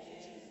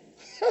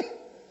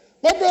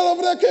 My brother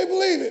over there can't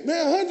believe it.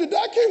 Man, $100.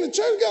 I came to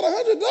church, got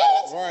 $100.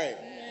 Right.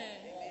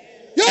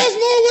 Y'all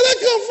know where that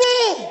come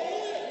from.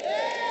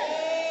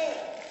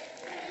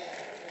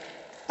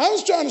 I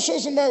was trying to show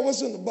somebody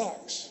what's in the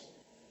box.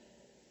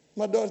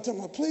 My daughter told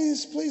me,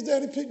 please,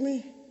 Daddy, pick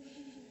me.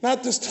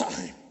 Not this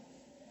time.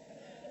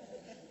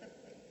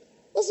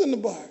 What's in the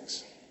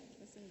box?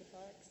 What's in the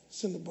box?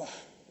 It's in the box.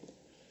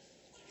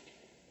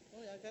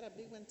 got a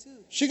big one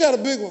too. She got a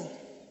big one.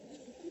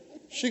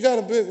 She got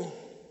a big one.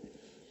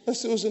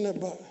 Let's see what's in that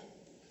box.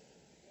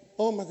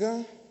 Oh my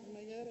God. Oh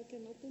my God, I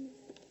can open it.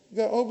 You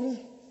got to open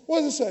it?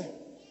 What does it say? It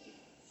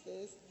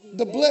says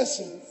The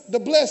blessing. The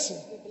blessing.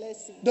 The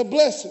blessing. The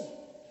blessing.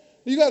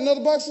 You got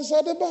another box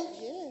inside that box?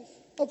 Yes.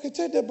 Okay,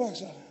 take that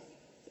box out.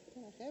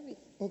 Kind of heavy.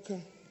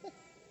 Okay.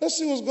 Let's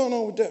see what's going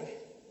on with that.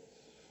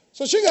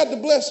 So she got the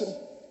blessing.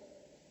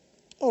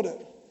 Oh, that.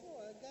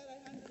 Oh, I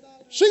got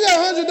 $100. She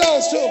got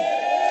 $100 too.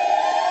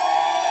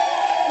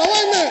 Now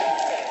wait a minute.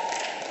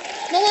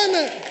 Now wait a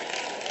minute.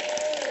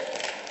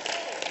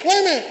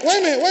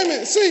 Wait a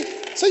minute. See,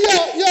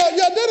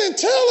 y'all didn't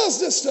tell us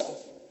this stuff.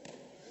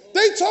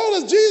 They told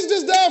us Jesus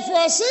just died for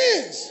our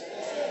sins.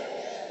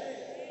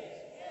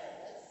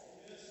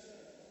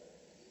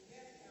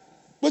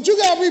 But you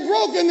got to be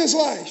broke in this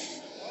life.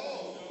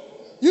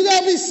 You got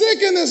to be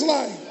sick in this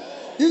life.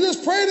 You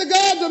just pray to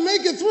God to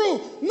make it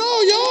through.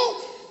 No, y'all.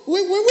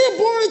 When we're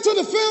born into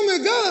the family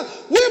of God,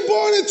 we're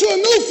born into a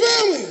new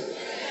family.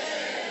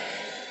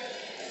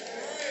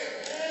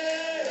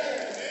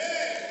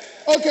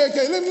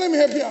 Okay, let me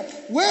help you out.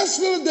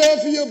 West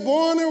Philadelphia,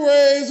 born and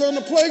raised on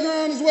the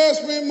playground is where I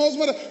spent most of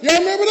my time. Y'all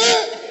remember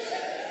that?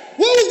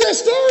 What was that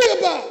story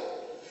about?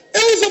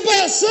 It was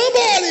about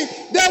somebody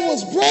that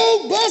was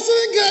broke,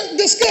 busted, and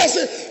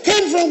disgusted,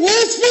 coming from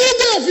West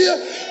Philadelphia,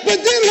 but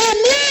then he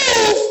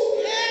moved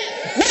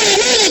with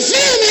another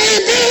family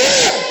in Bel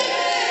Air.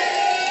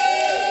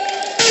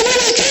 And when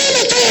he came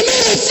into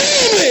another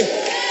family,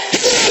 he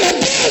got a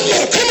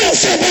butler. Come on,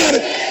 somebody.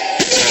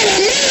 He got a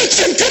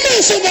mansion. Come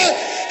on, somebody.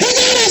 He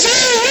got his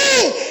own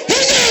room. He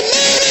got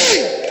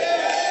money.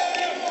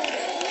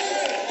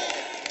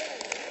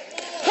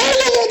 How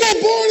you gonna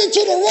get born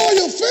into the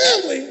royal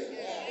family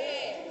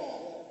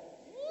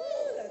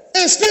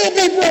and still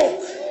be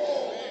broke?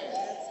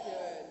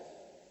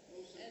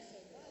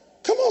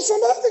 Come on,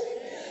 somebody.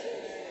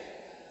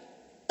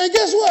 And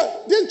guess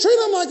what? Didn't treat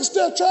him like a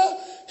stepchild.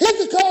 He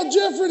could call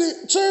Jeffrey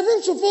to serve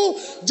him some food,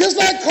 just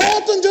like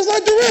Carlton, just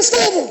like the rest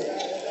of them.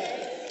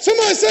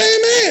 Somebody say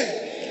amen.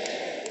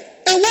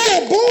 And we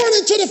are born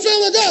into the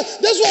family of God.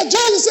 That's why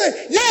Jesus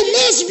said, you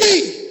must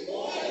be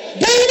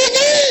born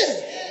again.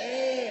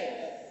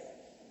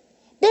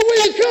 But when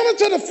you come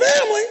into the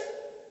family,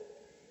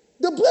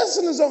 the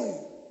blessing is on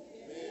you.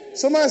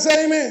 Somebody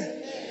say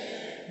amen.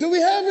 Do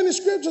we have any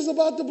scriptures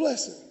about the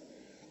blessing?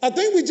 I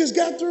think we just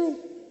got through.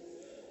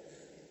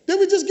 Did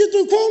we just get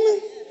through quoting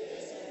them?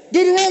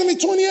 Deuteronomy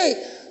 28.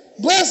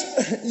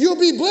 Blessed, you'll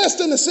be blessed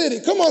in the city.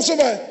 Come on,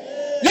 somebody.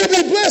 You'll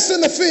be blessed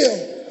in the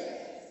field.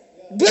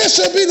 Blessed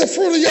shall be the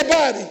fruit of your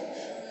body.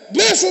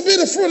 Blessed will be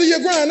the fruit of your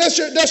ground. That's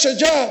your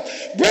job.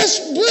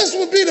 Blessed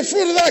will be the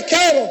fruit of thy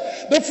cattle,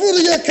 the fruit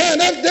of your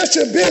kind. That's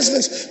your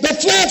business. The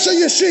flocks of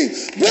your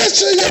sheep. Blessed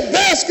shall your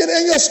basket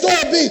and your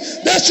store be.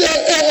 That's your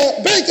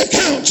bank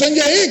accounts and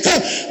your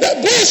income.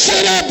 Blessed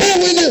shall thou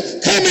be when you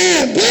come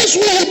in. Blessed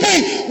will you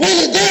be when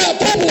you go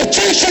out. People will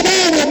chase you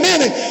down with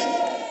money.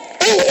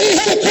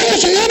 He'll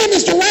cause your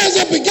enemies to rise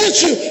up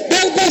against you.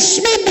 They'll be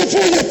smitten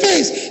before your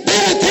face. They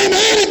will come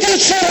out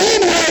against you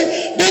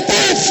anyway, but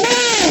they'll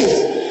flee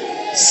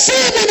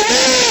 7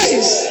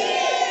 ways.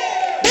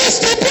 That's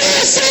the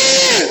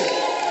blessing.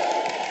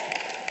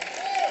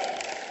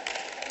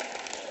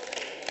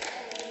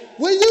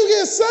 When you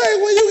get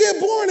saved, when you get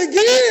born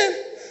again,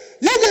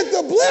 you get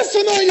the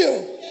blessing on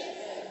you.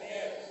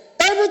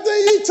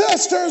 Everything you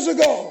touch turns to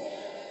gold.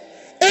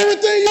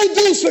 Everything you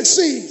do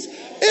succeeds.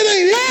 It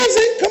ain't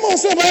easy. Come on,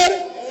 somebody.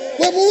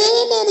 But when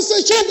my mama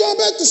said she's going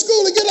back to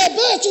school to get her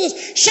bachelor's,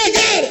 she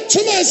got it.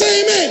 Somebody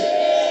say amen.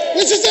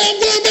 When she said I'm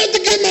going back to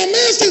get my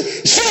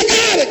master's, she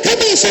got it.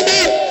 Come on,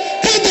 somebody.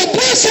 Because the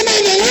blessing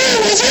of the Lord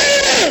was on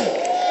her.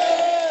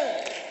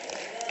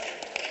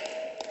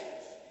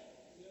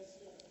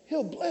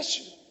 He'll bless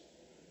you.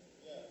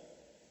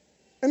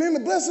 And then the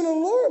blessing of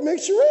the Lord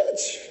makes you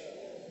rich.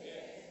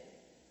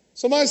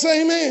 Somebody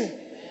say amen.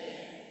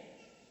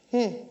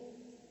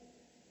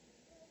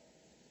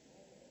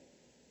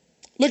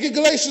 Look at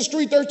Galatians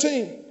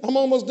 3:13. I'm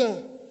almost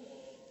done.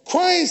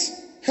 Christ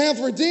hath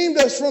redeemed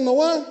us from the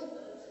what?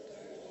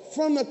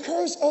 From the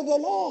curse of the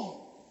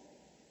law.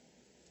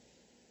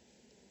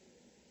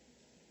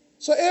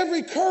 So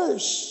every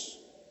curse,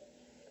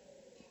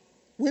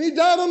 when he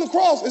died on the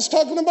cross, it's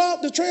talking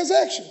about the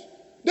transaction.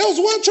 There was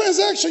one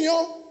transaction,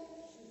 y'all.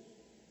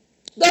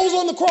 That was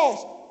on the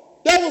cross.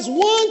 That was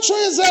one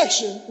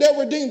transaction that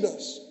redeemed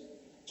us.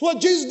 It's what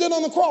Jesus did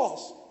on the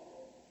cross.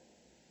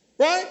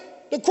 Right?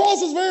 The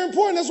cross is very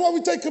important. That's why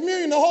we take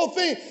communion, the whole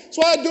thing. That's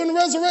why during the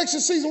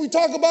resurrection season, we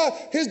talk about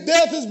his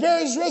death, his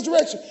burial, his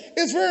resurrection.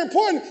 It's very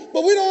important,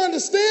 but we don't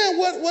understand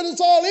what is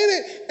all in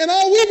it. And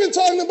all we've been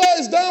talking about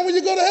is dying when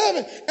you go to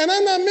heaven. And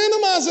I'm not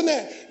minimizing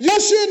that. You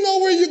should know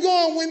where you're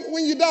going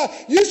when you die.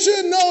 You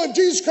should know if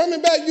Jesus is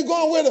coming back, you're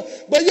going with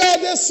him. But y'all,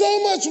 there's so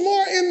much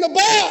more in the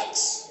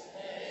box.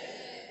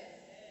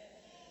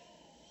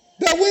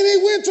 That when he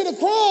went to the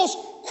cross,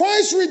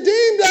 Christ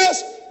redeemed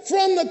us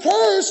from the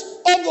curse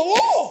of the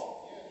law.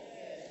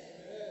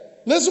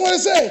 Listen what it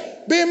says.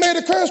 Being made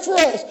a curse for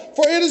us.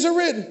 For it is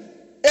written,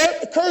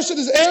 Cursed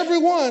is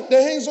everyone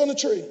that hangs on the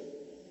tree.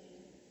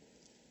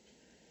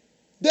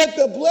 That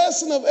the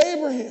blessing of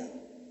Abraham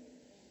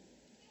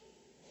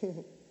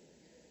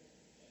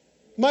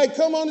might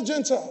come on the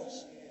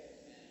Gentiles.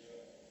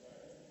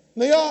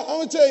 Now, y'all, I'm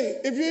going to tell you,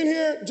 if you're in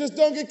here, just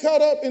don't get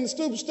caught up in the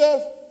stupid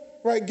stuff,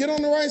 right? Get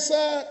on the right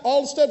side.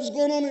 All the stuff that's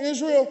going on in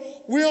Israel,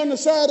 we're on the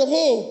side of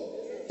who?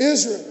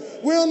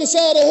 Israel. We're on the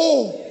side of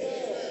who?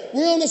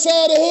 We're on the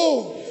side of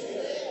who?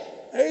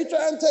 They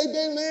trying to take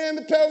their land,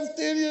 the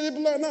Palestinians, it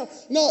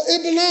belongs. No,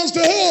 it belongs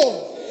to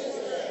who?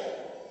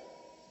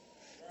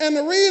 And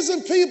the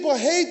reason people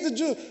hate the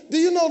Jews, do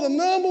you know the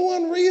number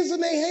one reason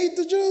they hate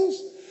the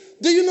Jews?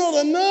 Do you know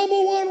the number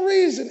one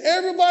reason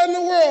everybody in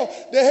the world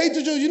that hate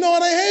the Jews, you know why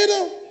they hate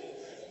them?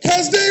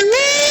 Because they're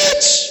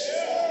rich.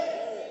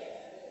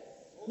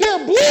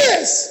 They're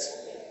blessed.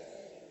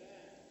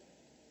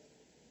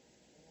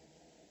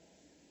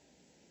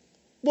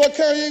 Boy,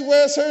 Kanye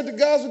West heard the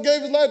gospel,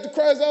 gave his life to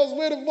Christ. I was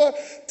with him, boy,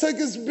 took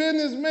his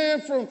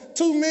businessman from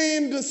 $2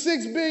 million to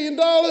 $6 billion,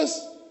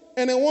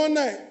 and in one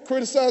night,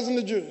 criticizing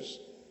the Jews.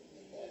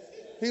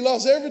 He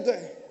lost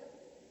everything.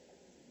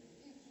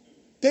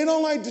 They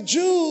don't like the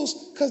Jews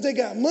because they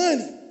got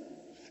money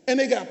and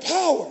they got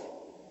power.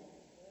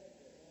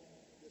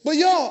 But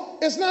y'all,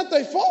 it's not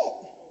their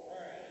fault.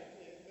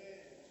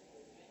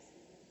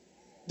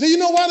 Do you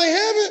know why they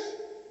have it?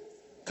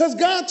 Because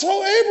God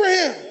told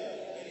Abraham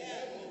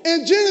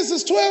in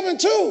Genesis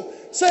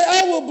 12:2, say,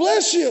 I will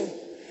bless you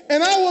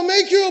and I will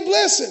make you a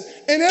blessing.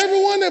 And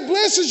everyone that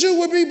blesses you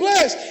will be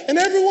blessed. And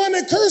everyone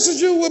that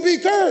curses you will be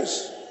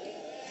cursed.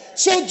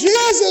 So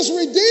Jesus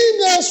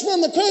redeemed us from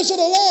the curse of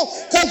the law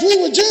because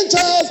we were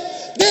Gentiles,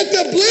 that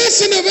the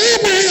blessing of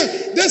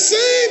Abraham, the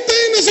same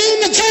thing that's on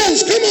the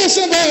Jews, come on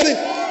somebody,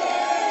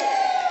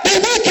 that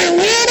we can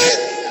run it,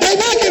 that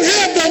we can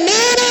have the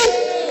money,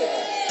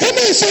 come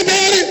on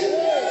somebody,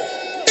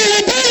 and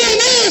abide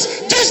on us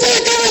just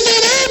like it was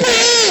on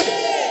Abraham.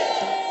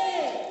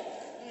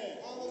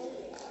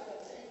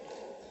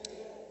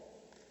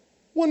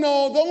 Well,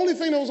 no, the only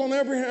thing that was on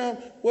Abraham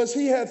was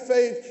he had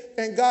faith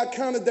and God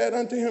counted that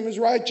unto him as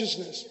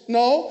righteousness.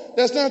 No,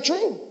 that's not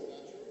true.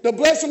 The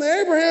blessing of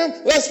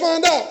Abraham, let's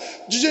find out.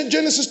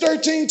 Genesis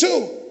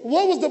 13:2.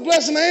 What was the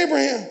blessing of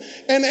Abraham?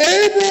 And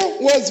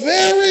Abram was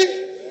very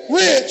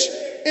rich,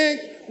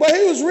 but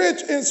he was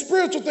rich in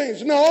spiritual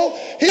things. No,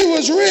 he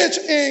was rich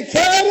in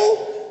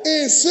cattle,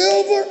 in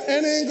silver,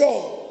 and in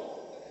gold.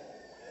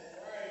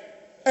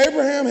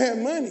 Abraham had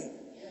money.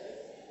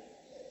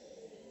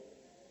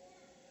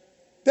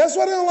 That's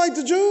why they don't like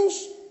the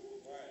Jews.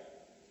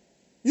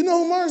 You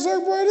know who Mark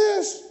Zuckerberg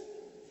is?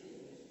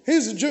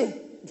 He's a Jew.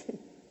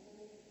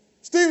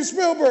 Steven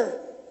Spielberg.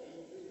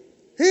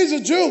 He's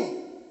a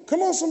Jew.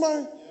 Come on,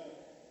 somebody.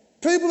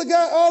 People that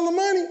got all the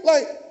money,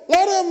 like a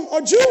lot of them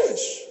are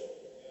Jewish.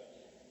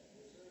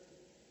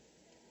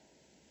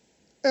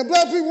 And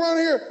black people around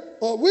here,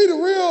 we the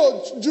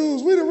real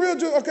Jews. We the real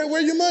Jews. Okay,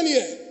 where your money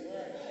at?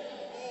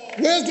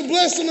 Where's the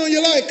blessing on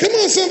your life? Come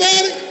on,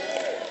 somebody.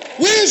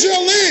 Where's your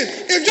land?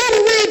 If you're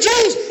the real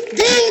Jews,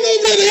 go on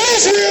over to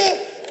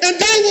Israel and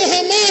deal with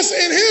Hamas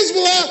and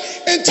Hezbollah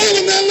and tell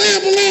them that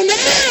land belongs to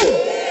you.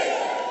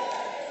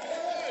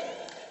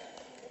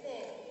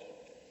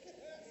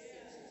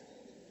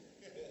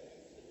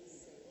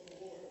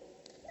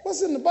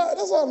 What's in the box?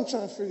 That's all I'm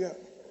trying to figure out.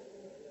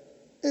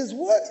 Is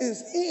what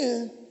is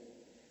in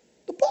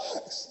the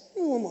box.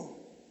 Give me one more.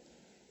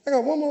 I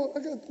got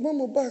one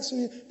more box in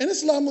here. And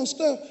there's a lot more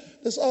stuff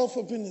that's off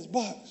up in this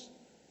box.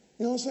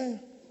 You know what I'm saying?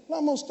 A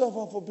lot more stuff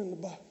off up in the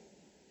box.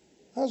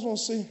 I just want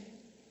to see.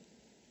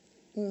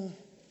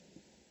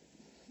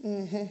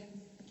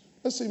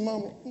 Let's see,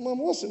 Mama,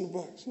 what's in the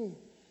box?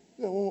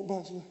 Yeah, one more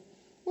box left.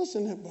 What's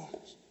in that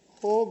box?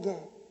 Oh,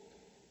 God.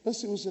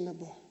 Let's see what's in that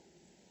box.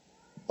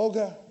 Oh,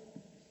 God.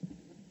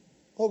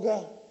 Oh,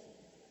 God.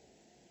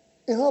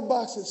 In her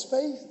box is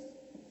faith.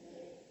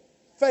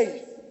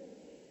 Faith.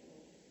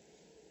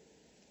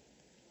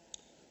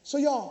 So,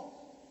 y'all,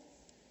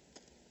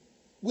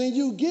 when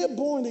you get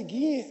born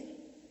again,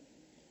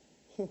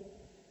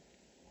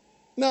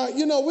 now,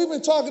 you know, we've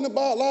been talking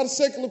about a lot of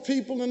secular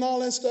people and all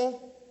that stuff.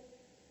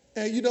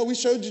 And, you know, we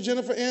showed you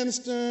Jennifer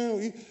Aniston.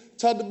 We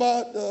talked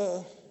about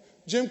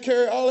Jim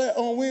Carrey, all that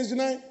on Wednesday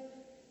night.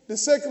 The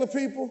secular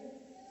people.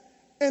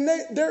 And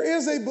there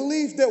is a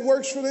belief that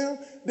works for them.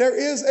 There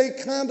is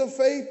a kind of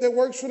faith that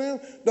works for them.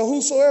 The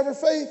whosoever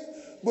faith.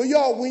 But,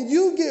 y'all, when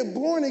you get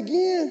born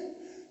again,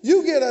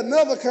 you get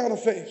another kind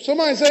of faith.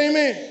 Somebody say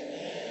amen.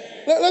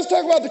 Let's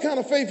talk about the kind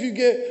of faith you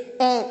get.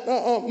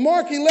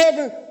 Mark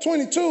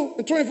 11:22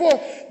 and 24.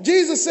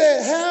 Jesus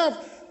said, have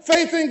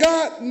faith in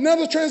God.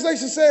 Another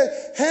translation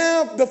said,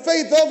 have the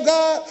faith of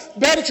God.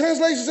 Better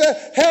translation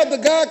said, have the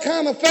God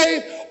kind of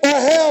faith or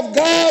have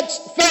God's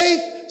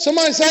faith.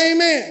 Somebody say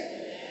amen.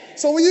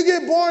 So when you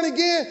get born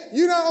again,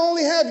 you not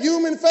only have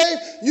human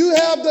faith, you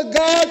have the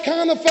God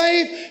kind of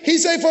faith. He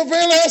said, for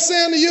verily I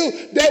say unto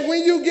you, that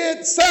when you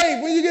get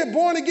saved, when you get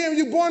born again, when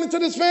you're born into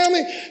this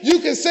family,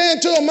 you can say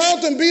unto a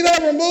mountain, be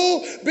thou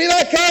removed, be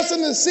thou cast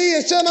into the sea,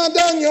 and shall not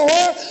doubt in your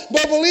heart,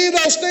 but believe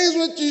those things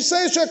which you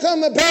say shall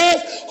come to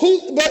pass,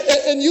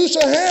 and you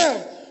shall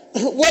have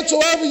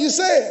whatsoever you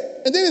said.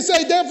 And then he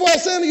said, therefore I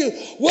say unto you,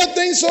 what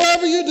things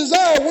soever you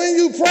desire when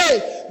you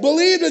pray,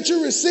 believe that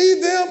you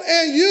receive them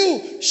and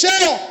you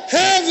shall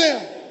have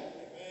them.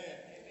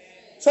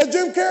 So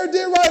Jim Carrey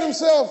did write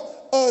himself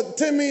a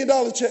 $10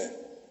 million check.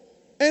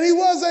 And he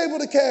was able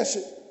to cash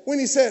it when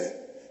he said it.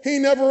 He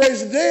never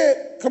raised the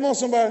dead. Come on,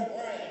 somebody.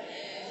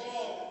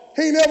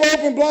 He never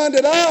opened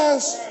blinded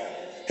eyes.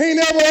 He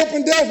never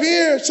opened deaf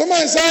ears.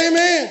 Somebody say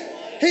amen.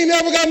 He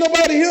never got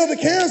nobody healed of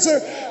cancer.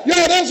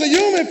 Y'all, that's a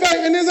human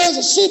faith, and there's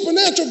a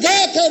supernatural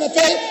God kind of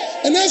faith.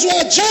 And that's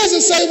why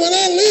Jesus said, when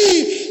I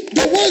leave,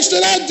 the works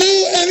that I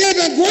do and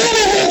even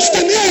greater works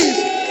than these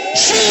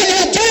shall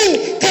I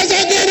do, because I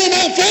go to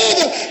my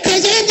Father,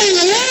 because I'm going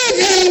to love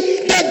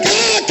you, the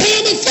God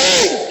kind of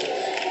faith.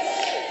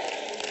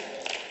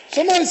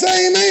 Somebody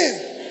say amen.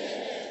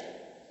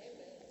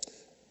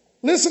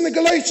 Listen to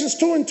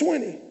Galatians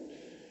 2:20.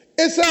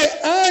 It says,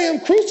 I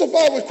am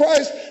crucified with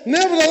Christ,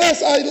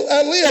 nevertheless I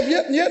live,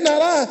 yet not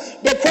I,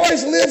 but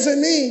Christ lives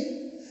in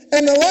me.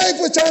 And the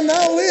life which I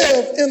now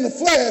live in the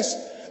flesh,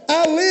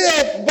 I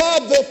live by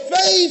the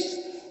faith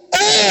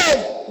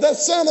of the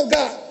Son of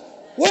God.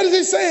 What is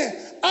he saying?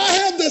 I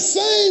have the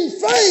same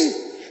faith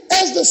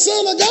as the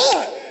Son of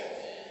God.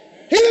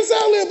 He didn't say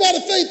I live by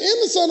the faith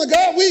in the Son of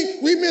God.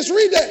 We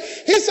misread that.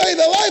 He said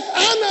the life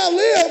I now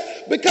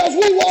live because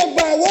we walk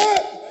by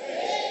what?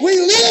 We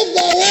live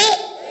by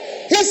what?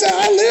 He said,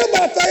 I live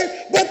by faith,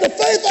 but the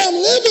faith I'm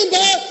living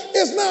by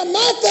is not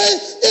my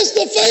faith. It's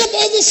the faith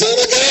of the Son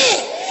of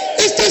God.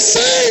 It's the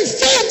same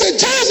faith that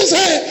Jesus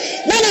had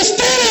when he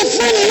stood in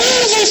front of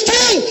Lazarus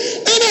tomb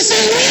and he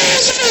said,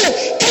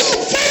 Lazarus,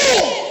 come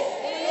forth.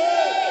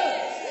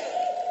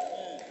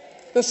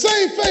 The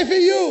same faith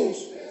he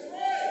used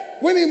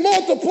when he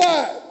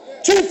multiplied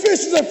 2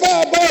 fishes and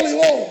 5 barley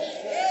loaves.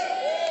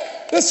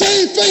 The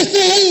same faith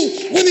he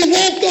used when he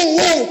walked on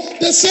water.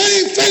 The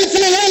same faith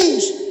he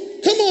used.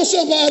 Come on,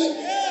 somebody.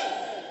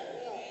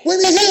 When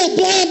he healed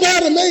blind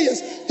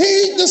Bartimaeus,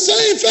 the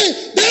same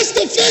faith. That's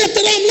the faith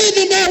that I'm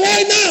living by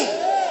right now.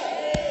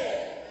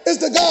 It's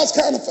the God's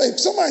kind of faith.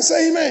 Somebody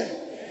say amen.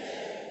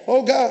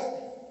 Oh, God.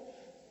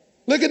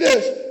 Look at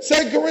this.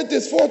 2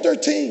 Corinthians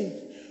 4:13.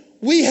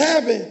 We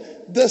having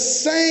the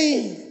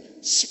same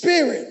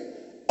spirit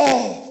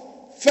of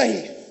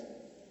faith.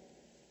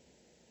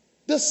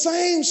 The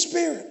same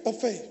spirit of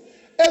faith.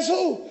 As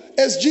who?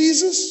 As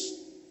Jesus.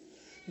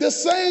 The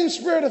same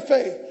spirit of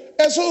faith.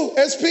 As who?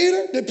 As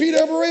Peter. Did Peter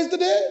ever raise the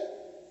dead?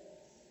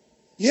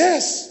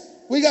 Yes.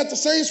 We got the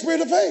same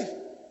spirit of faith.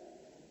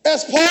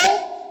 As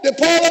Paul. Did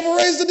Paul ever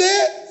raise the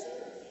dead?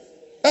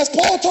 That's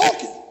Paul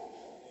talking.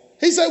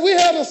 He said we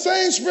have the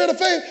same spirit of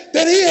faith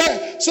that he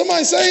had.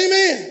 Somebody say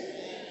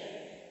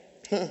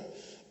amen.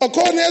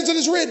 According as it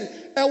is written.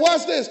 And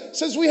watch this.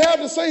 Since we have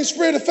the same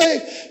spirit of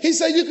faith, he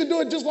said you can do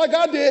it just like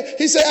I did.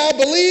 He said, I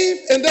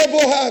believe and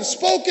therefore have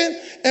spoken,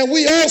 and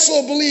we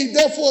also believe,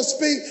 therefore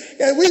speak.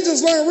 And we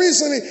just learned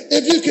recently,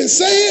 if you can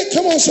say it,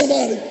 come on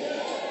somebody.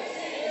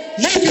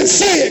 You can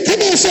say it. Come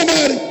on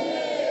somebody.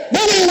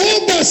 We don't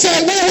walk by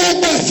sight, we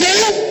walk by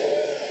faith.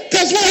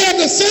 Because we have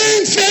the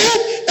same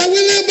faith, and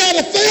we live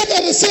by the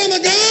faith of the Son of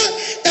God.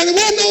 And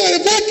we know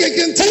if we can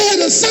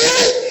continue to say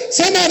it,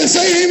 somebody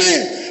say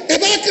amen. If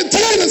I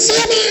continue to say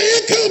my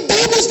income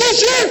doubles this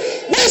year,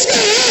 what's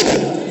going to happen?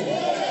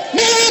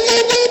 My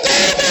income going to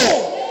double.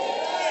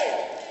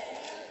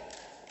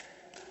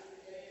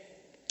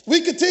 We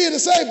continue to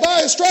say,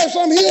 by his stripes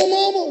I'm healed,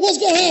 mama.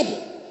 What's going to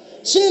happen?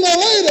 Sooner or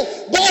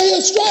later, by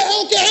his stripes, I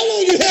don't care how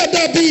long you have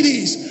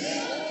diabetes.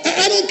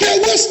 I don't care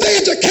what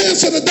stage of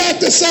cancer the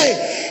doctor say.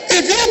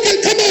 If you can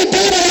come on,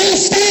 brother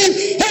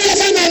Steve, who is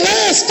in the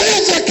last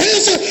stage of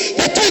cancer,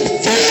 but took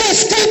 4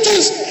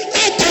 scriptures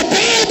out the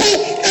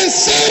Bible and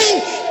said them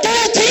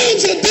 3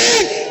 times a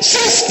day,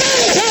 she's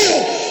still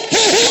healed.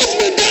 Her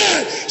husband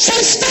died.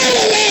 She's still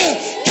alive.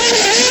 Her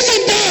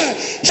husband died.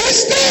 She's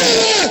still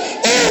alive.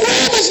 All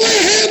robbers lay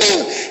hand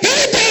on her. He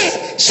died.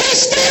 She's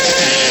still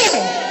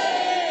alive.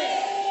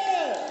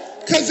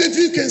 Because if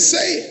you can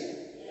say it,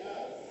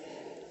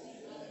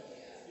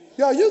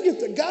 y'all, you get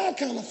the God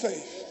kind of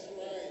faith.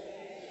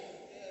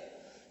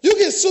 You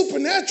get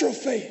supernatural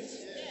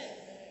faith.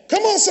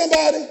 Come on,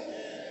 somebody.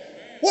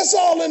 What's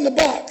all in the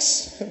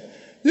box?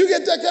 You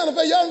get that kind of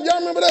faith. Y'all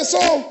remember that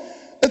song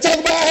that talk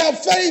about I have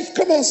faith?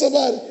 Come on,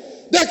 somebody.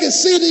 That can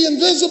see the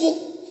invisible.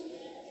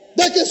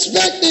 That can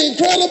expect the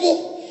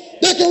incredible.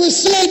 That can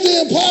receive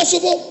the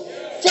impossible.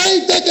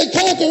 Faith that can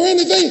conquer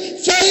anything.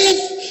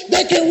 Faith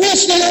that can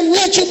reach the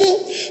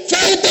unreachable.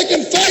 Faith that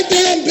can fight the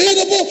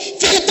unbeatable.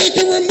 Faith that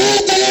can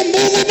remove the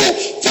unmovable.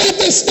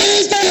 Faith that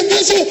stands the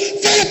invisible.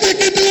 Faith that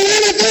can do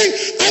anything.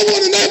 I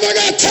want to know if I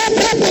got 2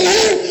 people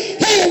here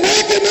who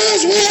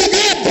recognize when you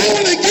got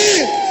born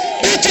again,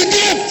 that you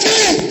got faith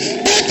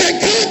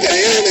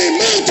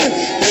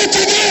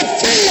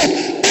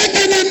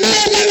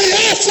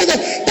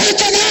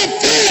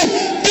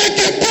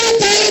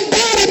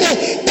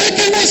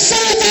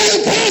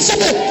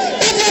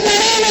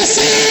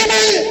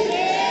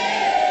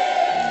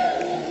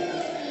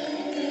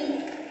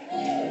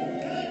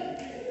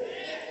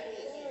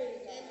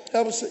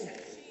Have a seat.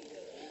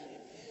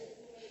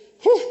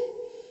 Whew.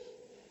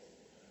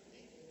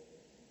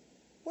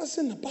 What's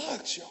in the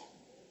box, y'all?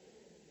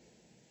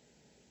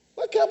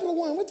 What Capital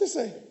One? What they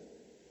say?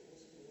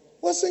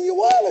 What's in your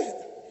wallet?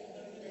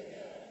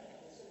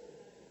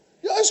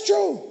 Yeah, it's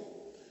true.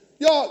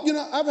 Y'all,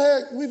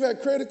 we've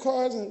had credit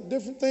cards and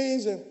different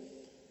things, and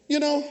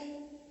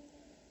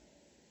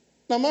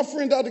now my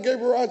friend Dr.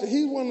 Gabriel Roger,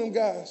 he's one of them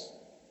guys,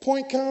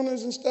 point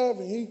counters and stuff,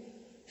 and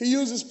he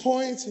uses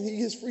points and he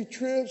gets free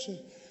trips and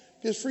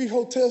gets free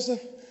hotel stuff.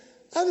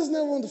 I just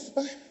never wanted to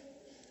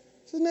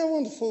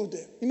fool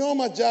that. On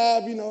my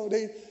job,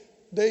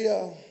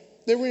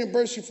 they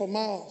reimburse you for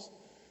miles.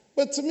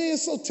 But to me,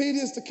 it's so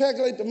tedious to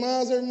calculate the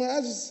miles every month.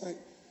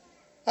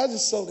 I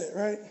just sold that,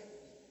 right?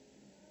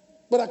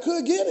 But I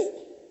could get it.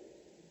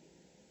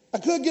 I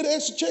could get an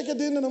extra check at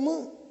the end of the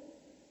month.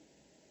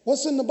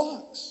 What's in the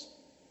box?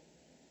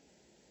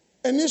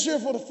 And this year,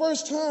 for the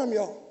first time,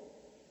 y'all,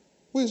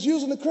 we was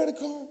using the credit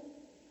card,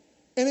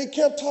 and it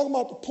kept talking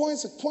about the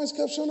points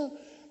kept showing up.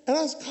 And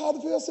I called the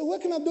people, I said,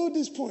 what can I do with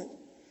these points?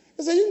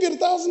 They said, you can get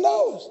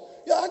 $1,000.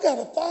 Yeah, I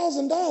got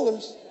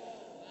 $1,000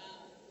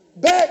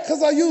 back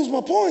because I used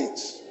my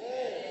points.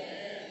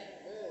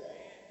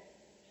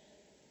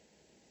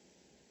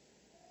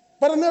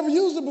 But I never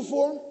used it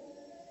before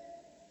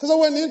because I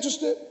wasn't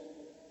interested.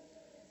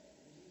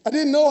 I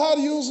didn't know how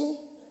to use them.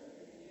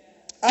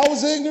 I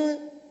was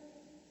ignorant.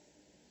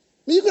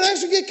 You can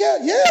actually get cash.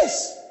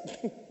 Yes.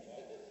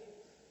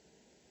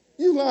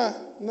 You lie.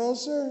 No,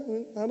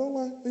 sir. I don't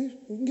lie. You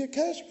can get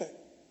cash back.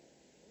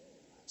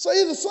 So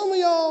either some of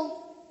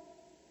y'all,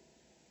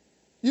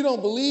 you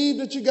don't believe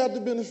that you got the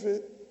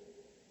benefit.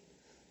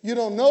 You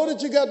don't know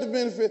that you got the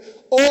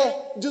benefit.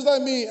 Or just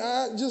like me,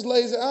 I just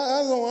lazy.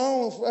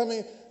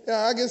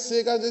 I get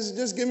sick. I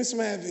just give me some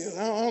Advil.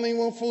 I don't even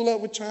want to fool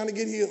up with trying to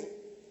get healed.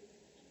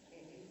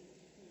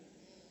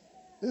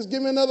 Just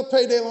give me another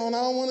payday loan. I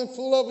don't want to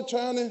fool up with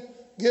trying to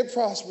get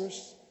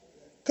prosperous.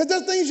 Because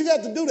there's things you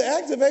got to do to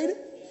activate it.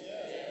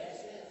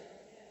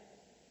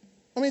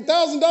 I mean,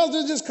 $1,000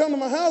 didn't just come to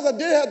my house. I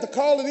did have to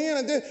call it in.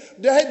 I did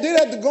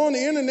have to go on the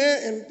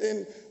internet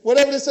and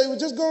whatever they say. Well,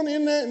 just go on the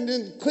internet and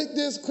then click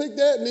this, click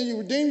that, and then you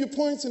redeem your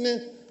points, and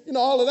then,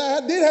 all of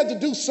that. I did have to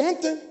do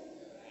something.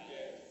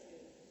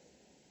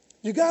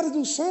 You got to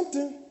do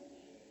something.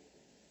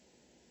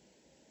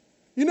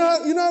 You know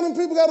how them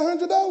people got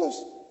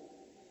 $100?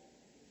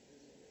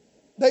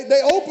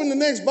 They open the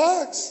next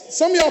box.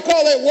 Some of y'all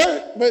call that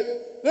work,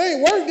 but they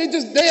ain't work.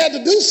 They had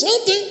to do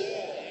something.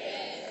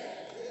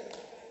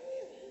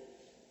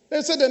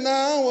 They said that, I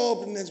don't want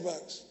to open the next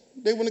box.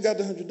 They wouldn't have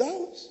got the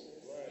 $100.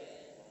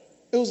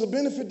 It was a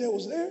benefit that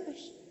was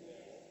theirs.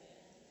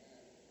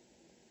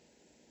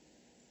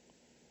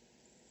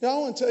 Y'all, I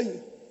want to tell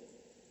you,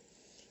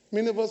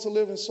 many of us are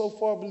living so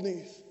far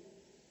beneath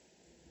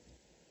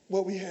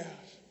what we have.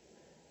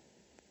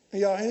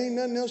 And y'all, ain't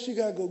nothing else you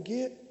got to go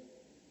get.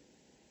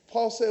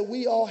 Paul said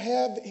we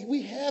have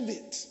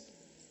it,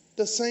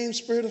 the same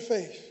spirit of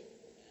faith.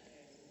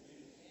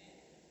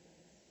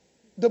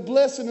 The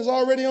blessing is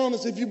already on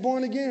us if you're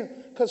born again,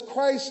 because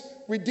Christ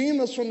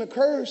redeemed us from the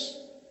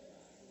curse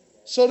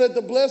so that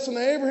the blessing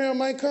of Abraham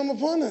might come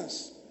upon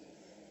us.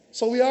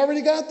 So we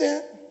already got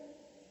that.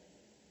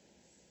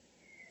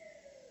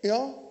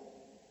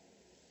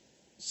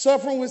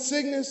 Suffering with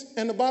sickness,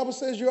 and the Bible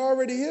says you're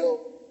already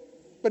healed.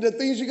 But the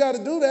things you got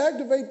to do to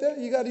activate that,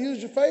 you got to use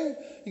your faith.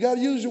 You got to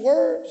use your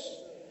words.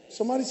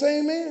 Somebody say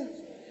amen.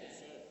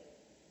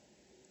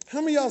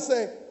 How many of y'all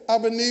say,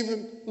 I've been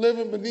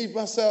living beneath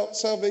my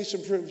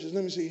salvation privileges?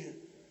 Let me see here.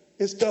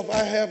 It's stuff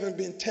I haven't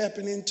been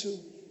tapping into.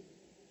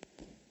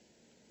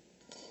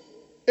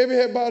 Every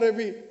head bowed,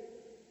 every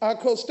eye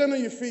closed. Stand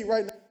on your feet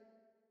right now.